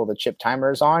ankle the chip timer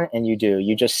is on? And you do.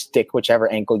 You just stick whichever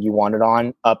ankle you want it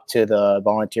on up to the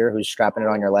volunteer who's strapping it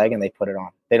on your leg, and they put it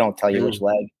on. They don't tell you which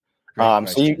leg.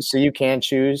 So you can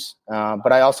choose.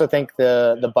 But I also think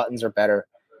the buttons are better.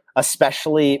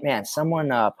 especially, man,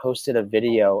 someone posted a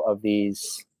video of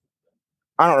these.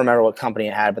 I don't remember what company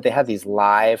it had, but they had these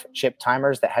live chip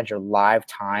timers that had your live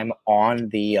time on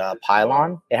the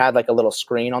pylon. It had like a little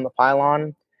screen on the pylon.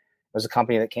 It was a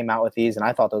company that came out with these, and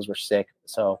I thought those were sick.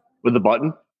 So with the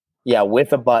button? Yeah,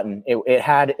 with a button.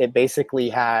 It basically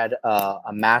had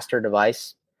a master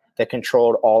device that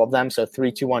controlled all of them. So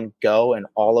 3, 2, 1, go, and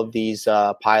all of these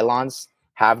pylons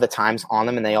have the times on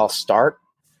them, and they all start.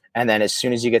 And then as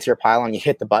soon as you get to your pylon, you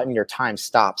hit the button, your time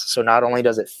stops. So not only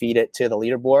does it feed it to the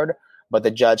leaderboard, but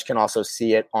the judge can also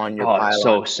see it on your pylon. It's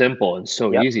so simple and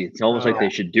so easy. It's almost like they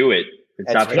should do it and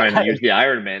stop trying to use the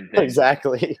Ironman thing.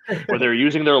 Exactly. Where they're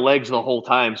using their legs the whole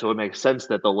time, so it makes sense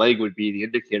that the leg would be the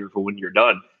indicator for when you're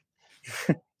done.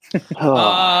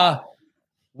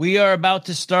 We are about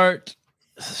to start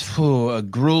a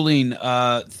grueling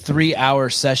 3-hour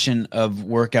session of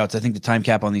workouts. I think the time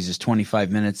cap on these is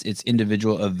 25 minutes. It's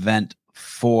individual event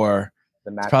for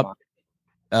the MACC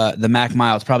the MACC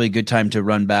mile. It's probably a good time to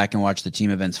run back and watch the team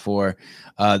events for.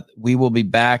 We will be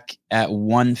back at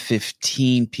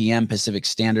 1:15 p.m. Pacific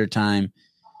Standard Time.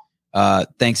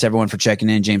 Thanks everyone for checking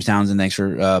in. James Townsend, thanks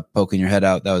for poking your head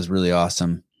out. That was really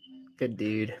awesome. Good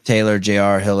dude. Taylor,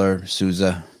 JR, Hiller,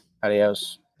 Souza.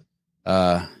 Adios.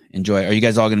 Enjoy. Are you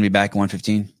guys all going to be back at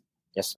 1:15?